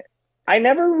gratification from it. I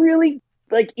never really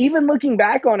like, even looking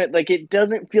back on it, like it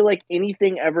doesn't feel like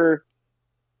anything ever,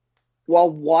 while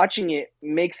watching it,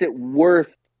 makes it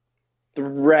worth the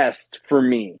rest for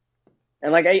me.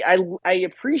 And like I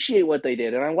appreciate what they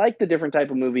did, and I like the different type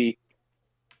of movie.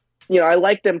 I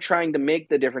like them trying to make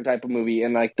the different type of movie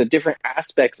and like the different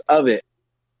aspects of it.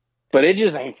 But it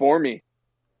just ain't for me.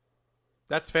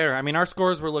 That's fair. I mean, our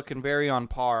scores were looking very on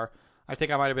par. I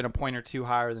think I might have been a point or two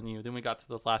higher than you. Then we got to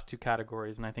those last two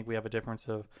categories, and I think we have a difference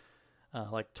of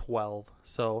like 12.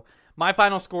 So my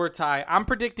final score, Ty, I'm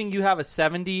predicting you have a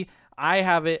 70. I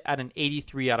have it at an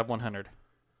 83 out of 100.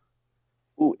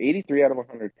 Ooh, 83 out of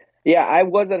 100. Yeah, I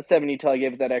was at a 70 until I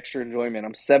gave it that extra enjoyment.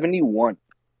 I'm 71.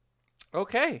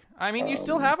 Okay. I mean, you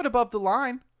still have it above the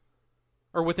line.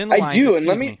 Or within the lines, I do, excuse and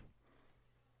let me...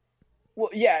 Well,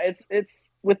 yeah,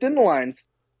 it's within the lines.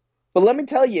 But let me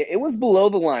tell you, it was below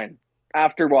the line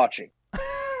after watching.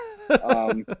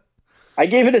 I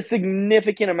gave it a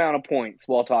significant amount of points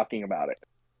while talking about it.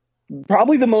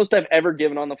 Probably the most I've ever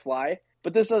given on the fly.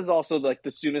 But this is also like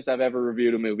the soonest I've ever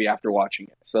reviewed a movie after watching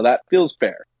it. So that feels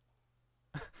fair.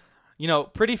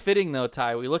 Pretty fitting, though,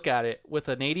 Ty. We look at it with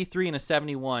an 83 and a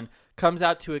 71, comes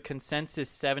out to a consensus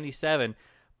 77,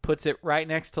 puts it right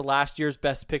next to last year's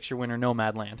Best Picture winner,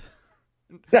 Nomadland.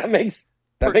 That makes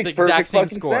perfect exact same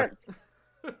fucking score. sense.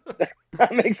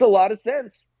 That makes a lot of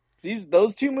sense.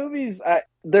 Those two movies,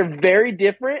 they're very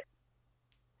different,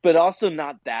 but also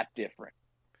not that different.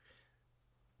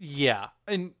 Yeah,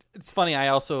 and it's funny, I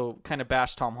also kind of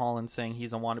bashed Tom Holland saying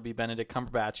he's a wannabe Benedict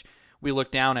Cumberbatch. We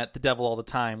look down at The Devil All the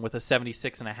Time with a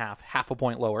 76.5, half a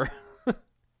point lower.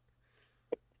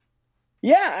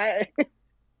 Yeah,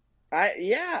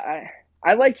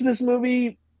 I liked this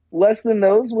movie less than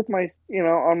those with my,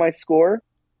 on my score.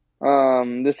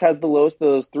 This has the lowest of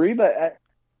those three, but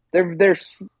they're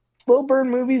slow burn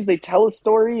movies. They tell a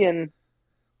story and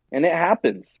it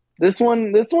happens. This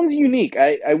one's unique.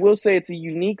 I will say it's a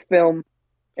unique film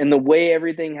in the way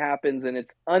everything happens, and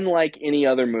it's unlike any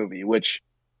other movie, which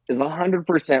is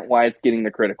 100% why it's getting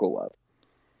the critical love.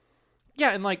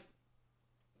 Yeah, and like,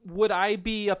 would I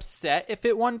be upset if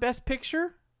it won Best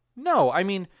Picture? No, I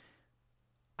mean,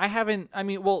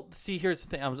 see, here's the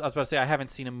thing. I was about to say I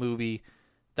haven't seen a movie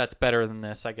that's better than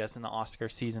this, I guess, in the Oscar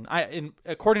season.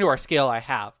 According to our scale, I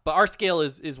have, but our scale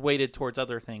is weighted towards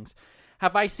other things.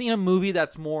 Have I seen a movie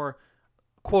that's more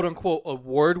quote unquote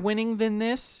award winning than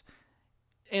this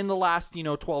in the last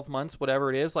 12 months,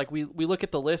 whatever it is? Like we look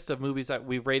at the list of movies that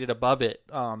we've rated above it.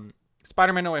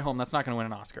 Spider-Man: No Way Home, that's not going to win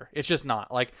an Oscar. It's just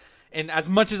not. Like, and as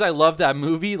much as I love that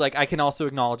movie, like I can also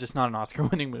acknowledge it's not an Oscar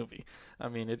winning movie. I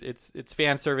mean, it's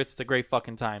fan service. It's a great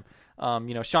fucking time.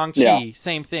 Shang-Chi,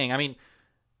 Same thing. I mean,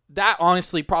 that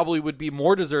honestly probably would be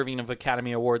more deserving of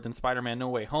Academy Award than Spider-Man: No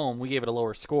Way Home. We gave it a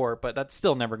lower score, but that's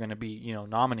still never going to be,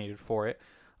 nominated for it.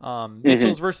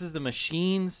 Mitchell's versus the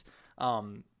Machines.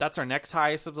 That's our next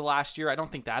highest of the last year. I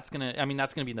don't think that's gonna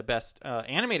be in the best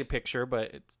animated picture,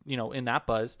 but it's, in that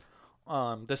buzz.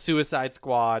 The Suicide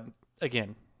Squad,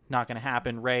 again, not gonna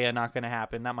happen. Raya, not gonna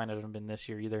happen. That might not have been this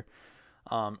year either.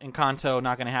 Encanto,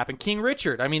 not gonna happen. King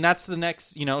Richard, that's the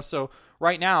next, so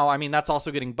right now, that's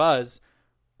also getting buzz.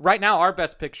 Right now, our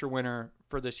best picture winner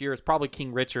for this year is probably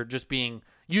King Richard, just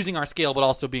using our scale, but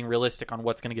also being realistic on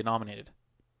what's gonna get nominated.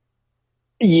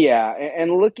 Yeah,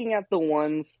 and looking at the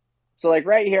ones, so like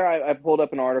right here, I pulled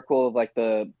up an article of like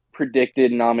the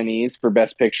predicted nominees for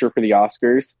Best Picture for the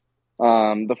Oscars.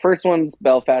 The first one's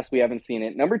Belfast. We haven't seen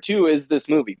it. Number 2 is this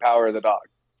movie, Power of the Dog.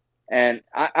 And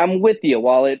I'm with you.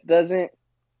 While it doesn't,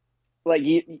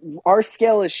 our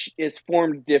scale is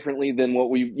formed differently than what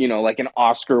we, like an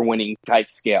Oscar-winning type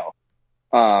scale.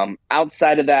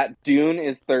 Outside of that, Dune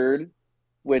is third,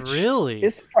 which really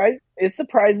is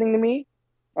surprising to me.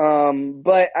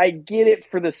 But I get it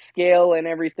for the scale and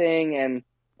everything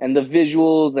and the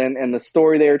visuals and the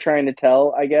story they were trying to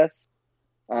tell, I guess.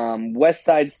 West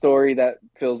Side Story, that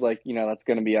feels like, that's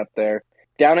going to be up there.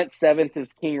 Down at 7th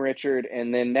is King Richard.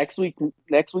 And then next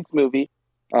week's movie,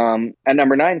 at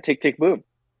number 9, Tick, Tick, Boom.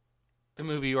 The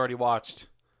movie you already watched.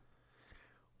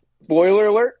 Spoiler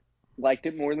alert, liked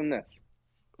it more than this.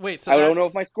 Wait, so I don't know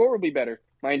if my score will be better.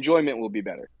 My enjoyment will be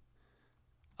better.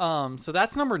 So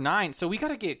that's number 9. So we got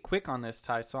to get quick on this,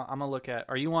 Ty. So I'm going to look at,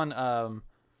 are you on,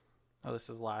 this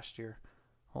is last year.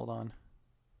 Hold on.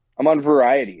 I'm on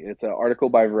Variety. It's an article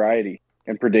by Variety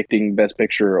and predicting Best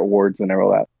Picture awards and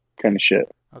all that kind of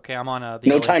shit. Okay, I'm on the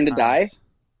No LA Time to Die. Times.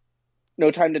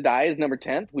 No Time to Die is number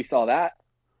 10th. We saw that.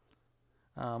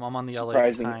 I'm on the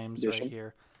Surprising LA Times addition. right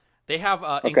here. They have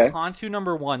Okay. Encanto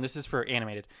number 1. This is for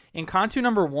animated. Encanto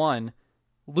number 1.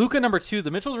 Luca number 2.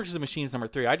 The Mitchells vs. the Machines number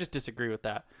 3. I just disagree with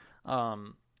that.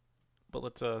 But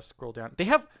let's scroll down. They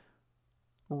have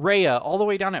Raya all the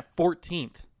way down at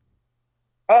 14th.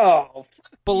 Oh,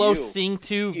 Below you. Sing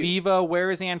 2, Viva,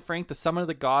 Where is Anne Frank, The Summit of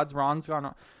the Gods, Ron's Gone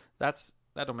On. That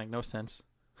don't make no sense.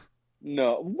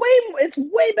 No. It's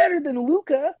way better than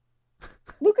Luca.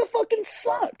 Luca fucking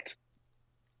sucked.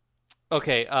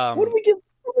 Okay. What do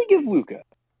we give Luca?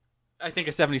 I think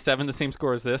a 77, the same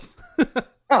score as this.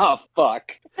 Oh,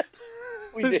 fuck.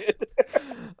 We did.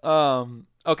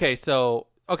 Okay, so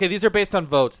these are based on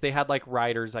votes. They had like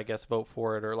writers, I guess, vote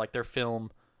for it, or like their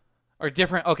film, or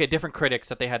different critics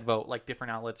that they had vote, like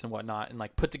different outlets and whatnot, and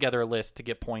like put together a list to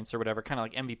get points or whatever, kind of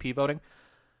like MVP voting.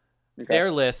 Okay. Their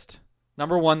list: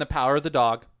 number 1, The Power of the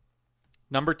Dog;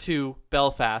 number 2,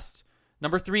 Belfast;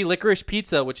 number 3, Licorice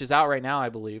Pizza, which is out right now, I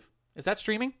believe. Is that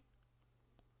streaming?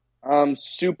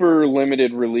 Super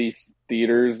limited release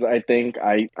theaters, I think.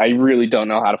 I really don't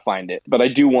know how to find it, but I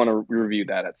do want to review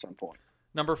that at some point.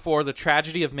 Number 4, The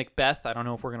Tragedy of Macbeth. I don't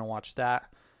know if we're going to watch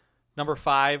that. Number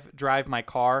 5, Drive My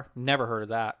Car. Never heard of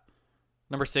that.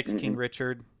 Number 6, King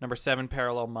Richard. Number 7,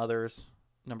 Parallel Mothers.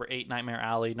 Number 8, Nightmare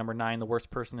Alley. Number 9, The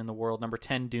Worst Person in the World. Number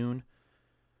 10, Dune.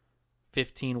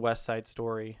 15, West Side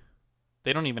Story.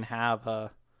 They don't even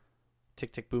have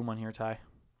Tick, Tick, Boom on here, Ty.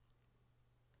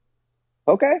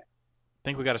 Okay. I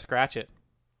think we got to scratch it.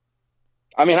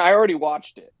 I mean, I already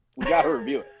watched it. We got to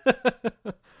review it.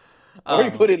 I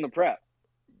already put in the prep.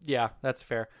 Yeah, that's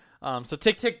fair. So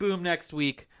Tick, Tick, Boom next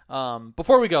week.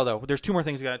 Before we go, though, there's 2 more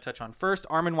things we got to touch on. First,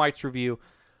 Armin White's review.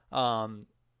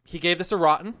 He gave this a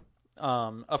rotten.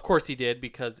 Of course he did,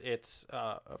 because it's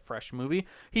a fresh movie.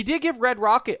 He did give Red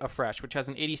Rocket a fresh, which has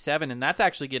an 87, and that's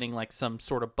actually getting like some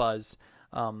sort of buzz.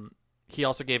 He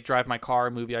also gave Drive My Car,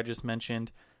 a movie I just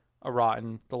mentioned, a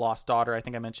rotten. The Lost Daughter, I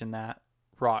think I mentioned that,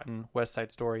 rotten. West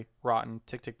Side Story, rotten.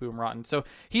 Tick, Tick, Boom, rotten. So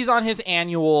he's on his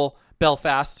annual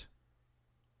Belfast,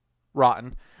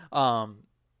 rotten.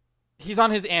 He's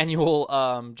on his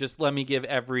annual just let me give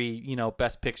every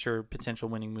Best Picture potential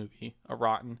winning movie a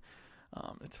rotten.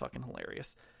 It's fucking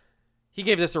hilarious. He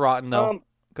gave this a rotten, though.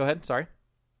 Go ahead. Sorry.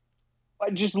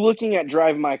 Just looking at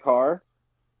Drive My Car,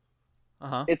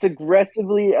 Uh-huh. it's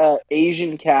aggressively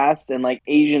Asian cast and like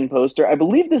Asian poster. I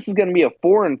believe this is going to be a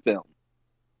foreign film.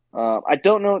 I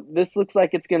don't know. This looks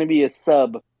like it's going to be a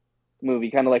sub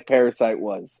movie, kind of like Parasite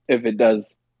was, if it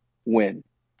does win.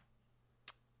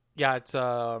 Yeah, it's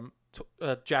a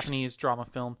Japanese drama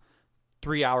film.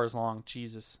 3 hours long.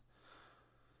 Jesus.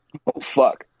 Oh,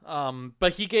 fuck.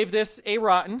 But he gave this a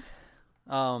rotten.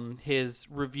 His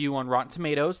review on Rotten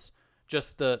Tomatoes,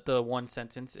 just the one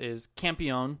sentence, is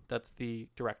Campione, that's the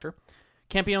director.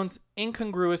 Campione's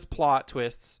incongruous plot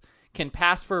twists can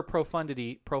pass for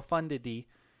profundity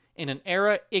in an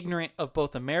era ignorant of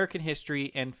both American history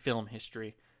and film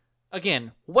history.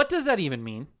 Again, what does that even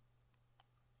mean?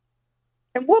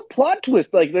 And what plot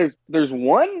twist? Like, there's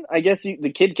one. I guess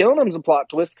the kid killing him's a plot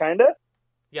twist, kind of.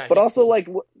 Yeah, But also, like,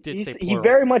 did say he plural.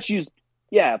 very much used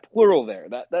plural there.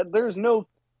 That there's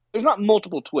not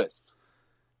multiple twists.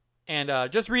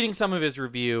 And just reading some of his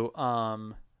review,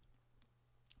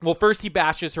 well, first he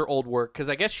bashes her old work because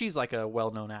I guess she's like a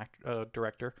well-known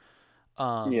director.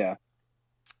 Yeah.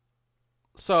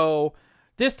 So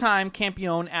this time,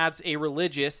 Campione adds a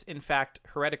religious, in fact,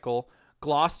 heretical,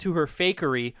 gloss to her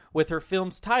fakery with her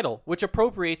film's title, which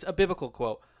appropriates a biblical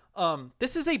quote.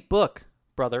 This is a book,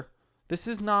 brother. This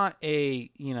is not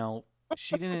a,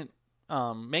 she didn't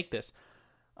make this.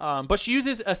 But she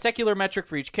uses a secular metric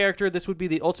for each character. This would be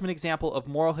the ultimate example of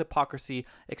moral hypocrisy,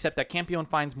 except that Campione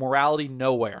finds morality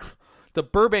nowhere. The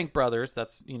Burbank brothers,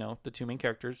 that's, the two main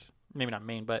characters, maybe not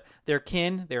main, but their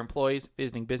kin, their employees,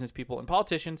 visiting business people, and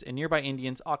politicians, and nearby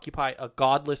Indians occupy a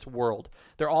godless world.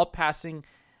 They're all passing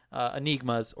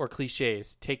enigmas or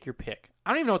cliches. Take your pick. I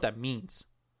don't even know what that means.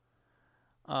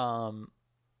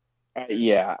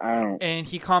 Yeah, I don't. And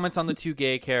he comments on the two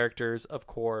gay characters, of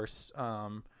course.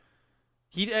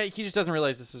 He just doesn't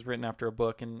realize this is written after a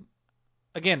book. And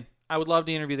again, I would love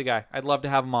to interview the guy. I'd love to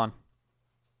have him on.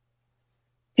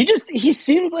 He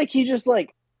seems like he just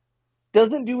like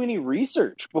doesn't do any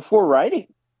research before writing.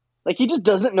 Like he just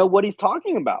doesn't know what he's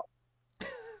talking about.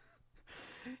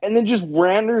 And then just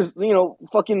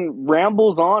fucking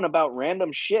rambles on about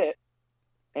random shit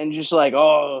and just like,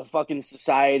 oh, fucking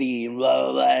society and blah,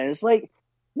 blah, blah. And it's like,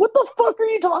 what the fuck are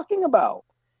you talking about?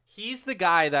 He's the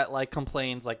guy that like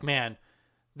complains like, man,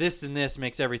 this and this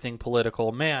makes everything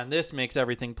political. Man, this makes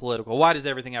everything political. Why does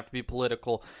everything have to be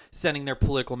political? Sending their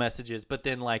political messages, but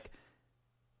then like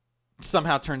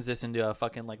somehow turns this into a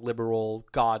fucking like liberal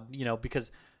god,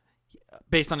 because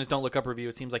based on his Don't Look Up review,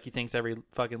 it seems like he thinks every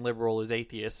fucking liberal is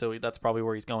atheist. So that's probably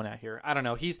where he's going at here. I don't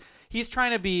know. He's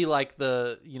trying to be like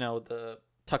the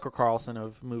Tucker Carlson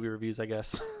of movie reviews, I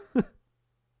guess.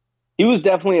 He was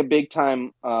definitely a big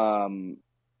time,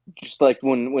 just like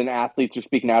when athletes are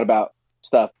speaking out about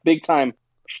stuff, big time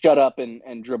shut up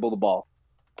and dribble the ball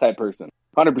type person.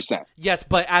 100%. Yes,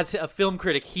 but as a film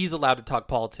critic, he's allowed to talk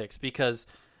politics because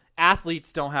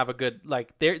athletes don't have a good,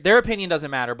 like, their opinion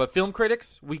doesn't matter, but film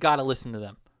critics, we got to listen to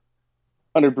them.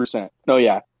 100%. No,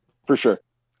 yeah, for sure.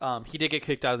 He did get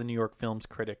kicked out of the New York Films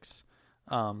Critics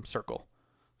circle.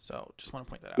 So just want to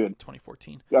point that out. Good. In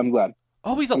 2014. I'm glad.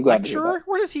 Oh, he's a lecturer?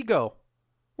 Where does he go?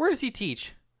 Where does he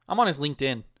teach? I'm on his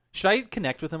LinkedIn. Should I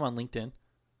connect with him on LinkedIn?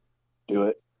 Do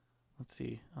it. Let's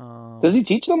see. Does he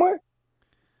teach somewhere?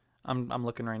 I'm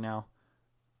looking right now.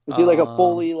 Is he like a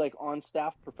fully like on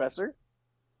staff professor?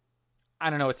 I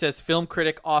don't know. It says film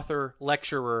critic, author,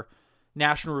 lecturer,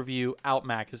 National Review, Out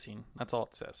Magazine. That's all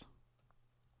it says.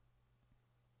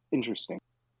 Interesting.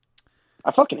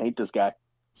 I fucking hate this guy.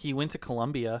 He went to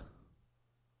Columbia.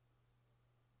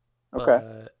 Okay.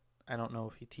 But I don't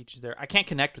know if he teaches there. I can't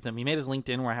connect with him. He made his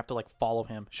LinkedIn where I have to like follow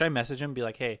him. Should I message him and be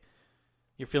like, hey,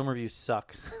 your film reviews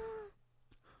suck?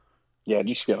 Yeah,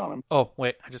 just get on him. Oh,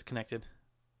 wait. I just connected.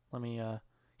 Let me,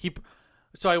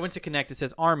 So I went to connect. It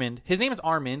says Armand. His name is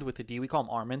Armand with a D. We call him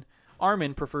Armand.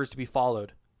 Armand prefers to be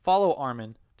followed. Follow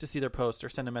Armand to see their post or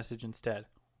send a message instead.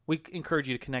 We encourage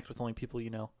you to connect with only people you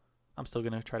know. I'm still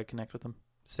going to try to connect with him.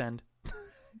 Send.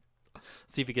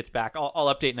 See if he gets back.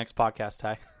 I'll update next podcast,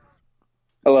 Ty.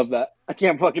 I love that. I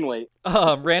can't fucking wait.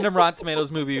 Random Rotten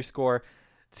Tomatoes movie score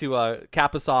to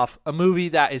cap us off. A movie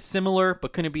that is similar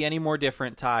but couldn't be any more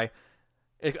different, Ty.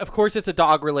 Of course, it's a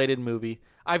dog-related movie.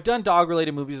 I've done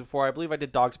dog-related movies before. I believe I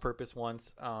did Dog's Purpose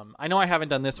once. I know I haven't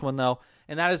done this one, though,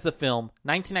 and that is the film,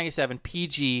 1997,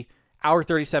 PG, hour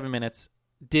 37 minutes,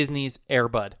 Disney's Air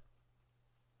Bud.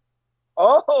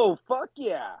 Oh, fuck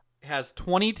yeah. It has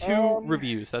 22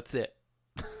 reviews. That's it.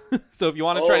 So if you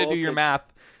want to try to do your math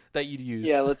that you'd use.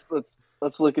 Yeah, let's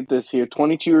look at this here.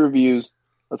 22 reviews.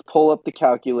 Let's pull up the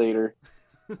calculator.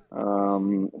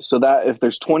 So that if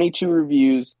there's 22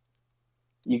 reviews,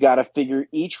 you got to figure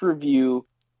each review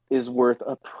is worth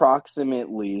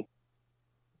approximately.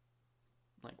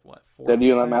 Like what? Did I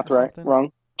do that math right?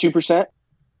 Wrong? 2%?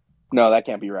 No, that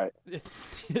can't be right.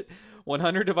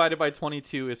 100 divided by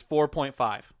 22 is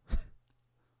 4.5.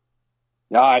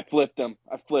 No, I flipped them.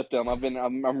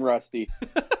 I'm rusty.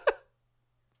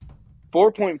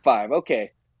 4.5.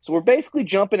 Okay. So we're basically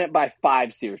jumping it by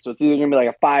fives here. So it's either going to be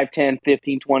like a 5, 10,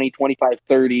 15, 20, 25,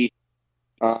 30.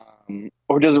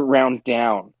 Or does it round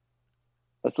down?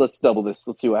 Let's double this.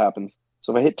 Let's see what happens.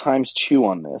 So if I hit times 2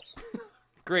 on this,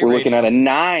 Great we're radio. looking at a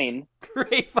 9.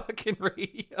 Great fucking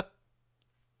radio.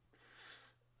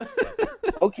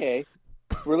 Okay.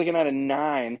 So we're looking at a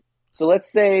 9. So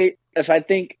let's say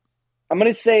I'm going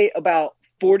to say about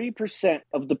 40%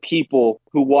 of the people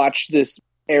who watched this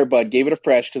Air Bud gave it a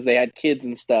fresh because they had kids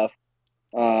and stuff.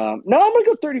 No, I'm going to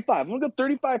go 35. I'm going to go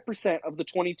 35% of the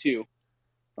 22.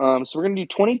 So we're going to do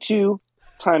 22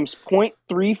 times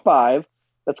 0.35.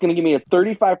 That's going to give me a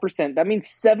 35%. That means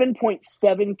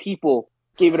 7.7 people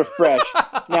gave it a fresh.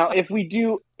 Now, if we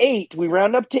do 8, we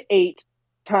round up to 8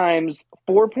 times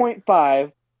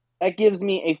 4.5. That gives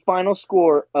me a final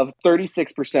score of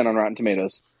 36% on Rotten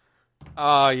Tomatoes.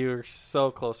 Oh, you were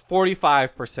so close.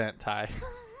 45%, Ty.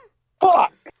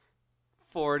 Fuck!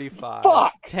 45.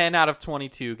 Fuck! 10 out of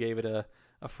 22 gave it a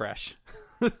fresh.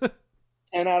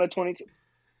 10 out of 22.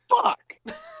 Fuck!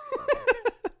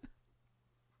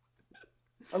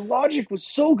 Our logic was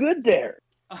so good there.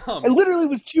 I literally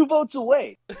was 2 votes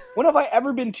away. When have I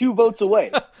ever been 2 votes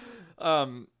away?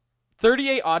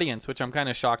 38 audience, which I'm kind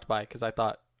of shocked by because I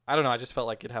don't know, I just felt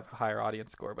like it'd have a higher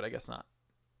audience score, but I guess not.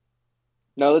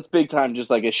 No, that's big time just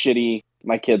like a shitty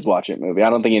my kids watch it movie. I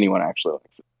don't think anyone actually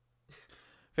likes it.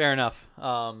 Fair enough.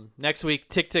 Next week,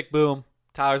 Tick, Tick, Boom.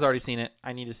 Tyler's already seen it.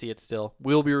 I need to see it still.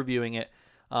 We'll be reviewing it.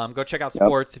 Go check out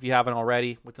sports if you haven't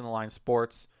already. Within the Line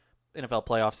Sports, NFL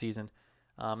playoff season.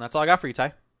 That's all I got for you,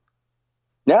 Ty.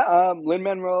 Yeah,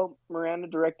 Lin-Manuel Miranda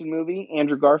directed movie.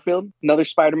 Andrew Garfield, another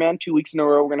Spider-Man. 2 weeks in a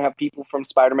row, we're going to have people from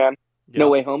Spider-Man. Yep. No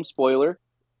Way Home, spoiler.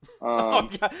 Oh,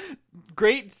 yeah.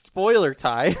 Great spoiler,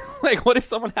 Ty. Like, what if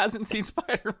someone hasn't seen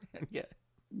Spider-Man yet?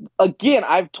 Again,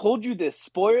 I've told you this.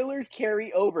 Spoilers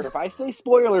carry over. If I say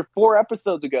spoiler 4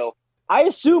 episodes ago, I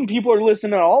assume people are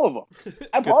listening to all of them.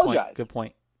 I apologize. Good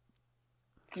point.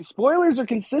 Spoilers are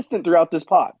consistent throughout this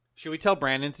pod. Should we tell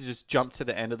Brandon to just jump to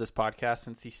the end of this podcast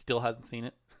since he still hasn't seen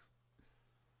it?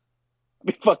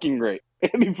 It'd be fucking great.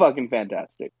 It'd be fucking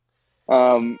fantastic.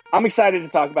 I'm excited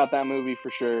to talk about that movie for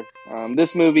sure.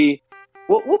 This movie,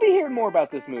 we'll be hearing more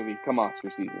about this movie come Oscar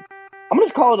season. I'm going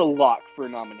to call it a lock for a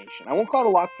nomination. I won't call it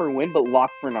a lock for a win, but lock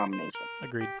for a nomination.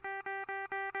 Agreed.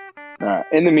 All right.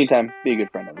 In the meantime, be a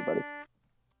good friend, everybody.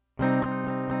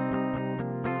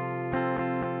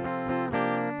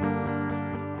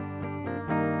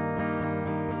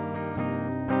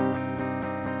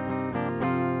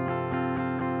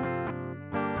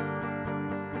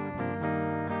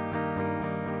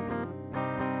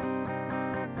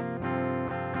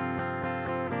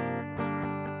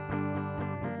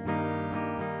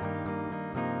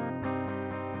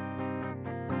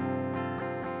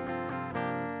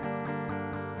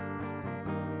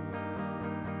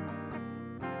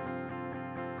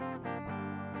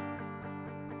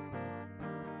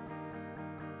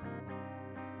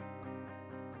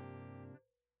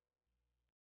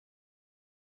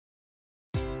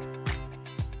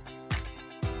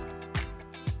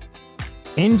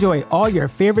 Enjoy all your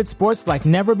favorite sports like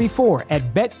never before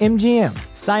at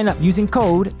BetMGM. Sign up using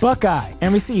code Buckeye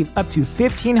and receive up to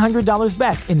 $1,500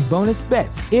 back in bonus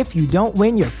bets if you don't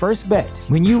win your first bet.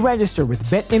 When you register with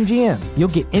BetMGM, you'll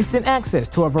get instant access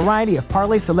to a variety of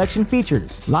parlay selection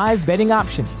features, live betting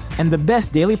options, and the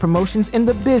best daily promotions in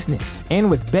the business. And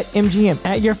with BetMGM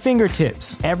at your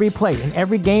fingertips, every play and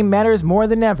every game matters more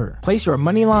than ever. Place your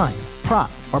money line,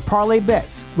 prop, or parlay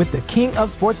bets with the king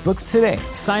of sportsbooks today.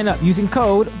 Sign up using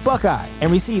code Buckeye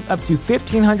and receive up to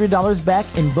 $1,500 back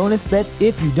in bonus bets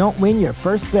if you don't win your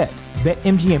first bet.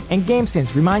 BetMGM and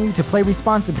GameSense remind you to play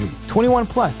responsibly. 21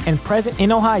 plus and present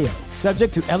in Ohio,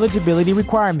 subject to eligibility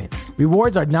requirements.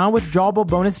 Rewards are non-withdrawable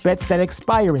bonus bets that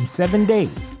expire in 7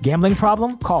 days. Gambling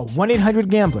problem? Call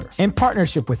 1-800-GAMBLER in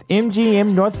partnership with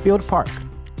MGM Northfield Park.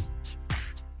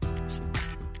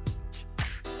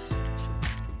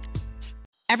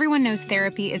 Everyone knows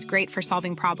therapy is great for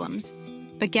solving problems,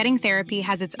 but getting therapy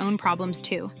has its own problems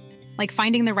too, like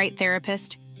finding the right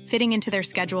therapist, fitting into their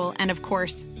schedule, and of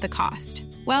course, the cost.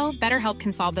 Well, BetterHelp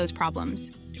can solve those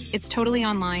problems. It's totally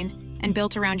online and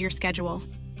built around your schedule.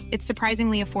 It's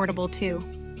surprisingly affordable too.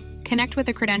 Connect with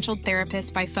a credentialed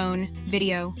therapist by phone,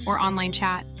 video, or online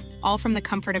chat, all from the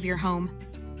comfort of your home.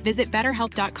 Visit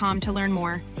BetterHelp.com to learn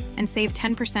more and save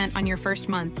 10% on your first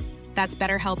month. That's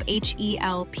BetterHelp,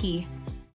 H-E-L-P.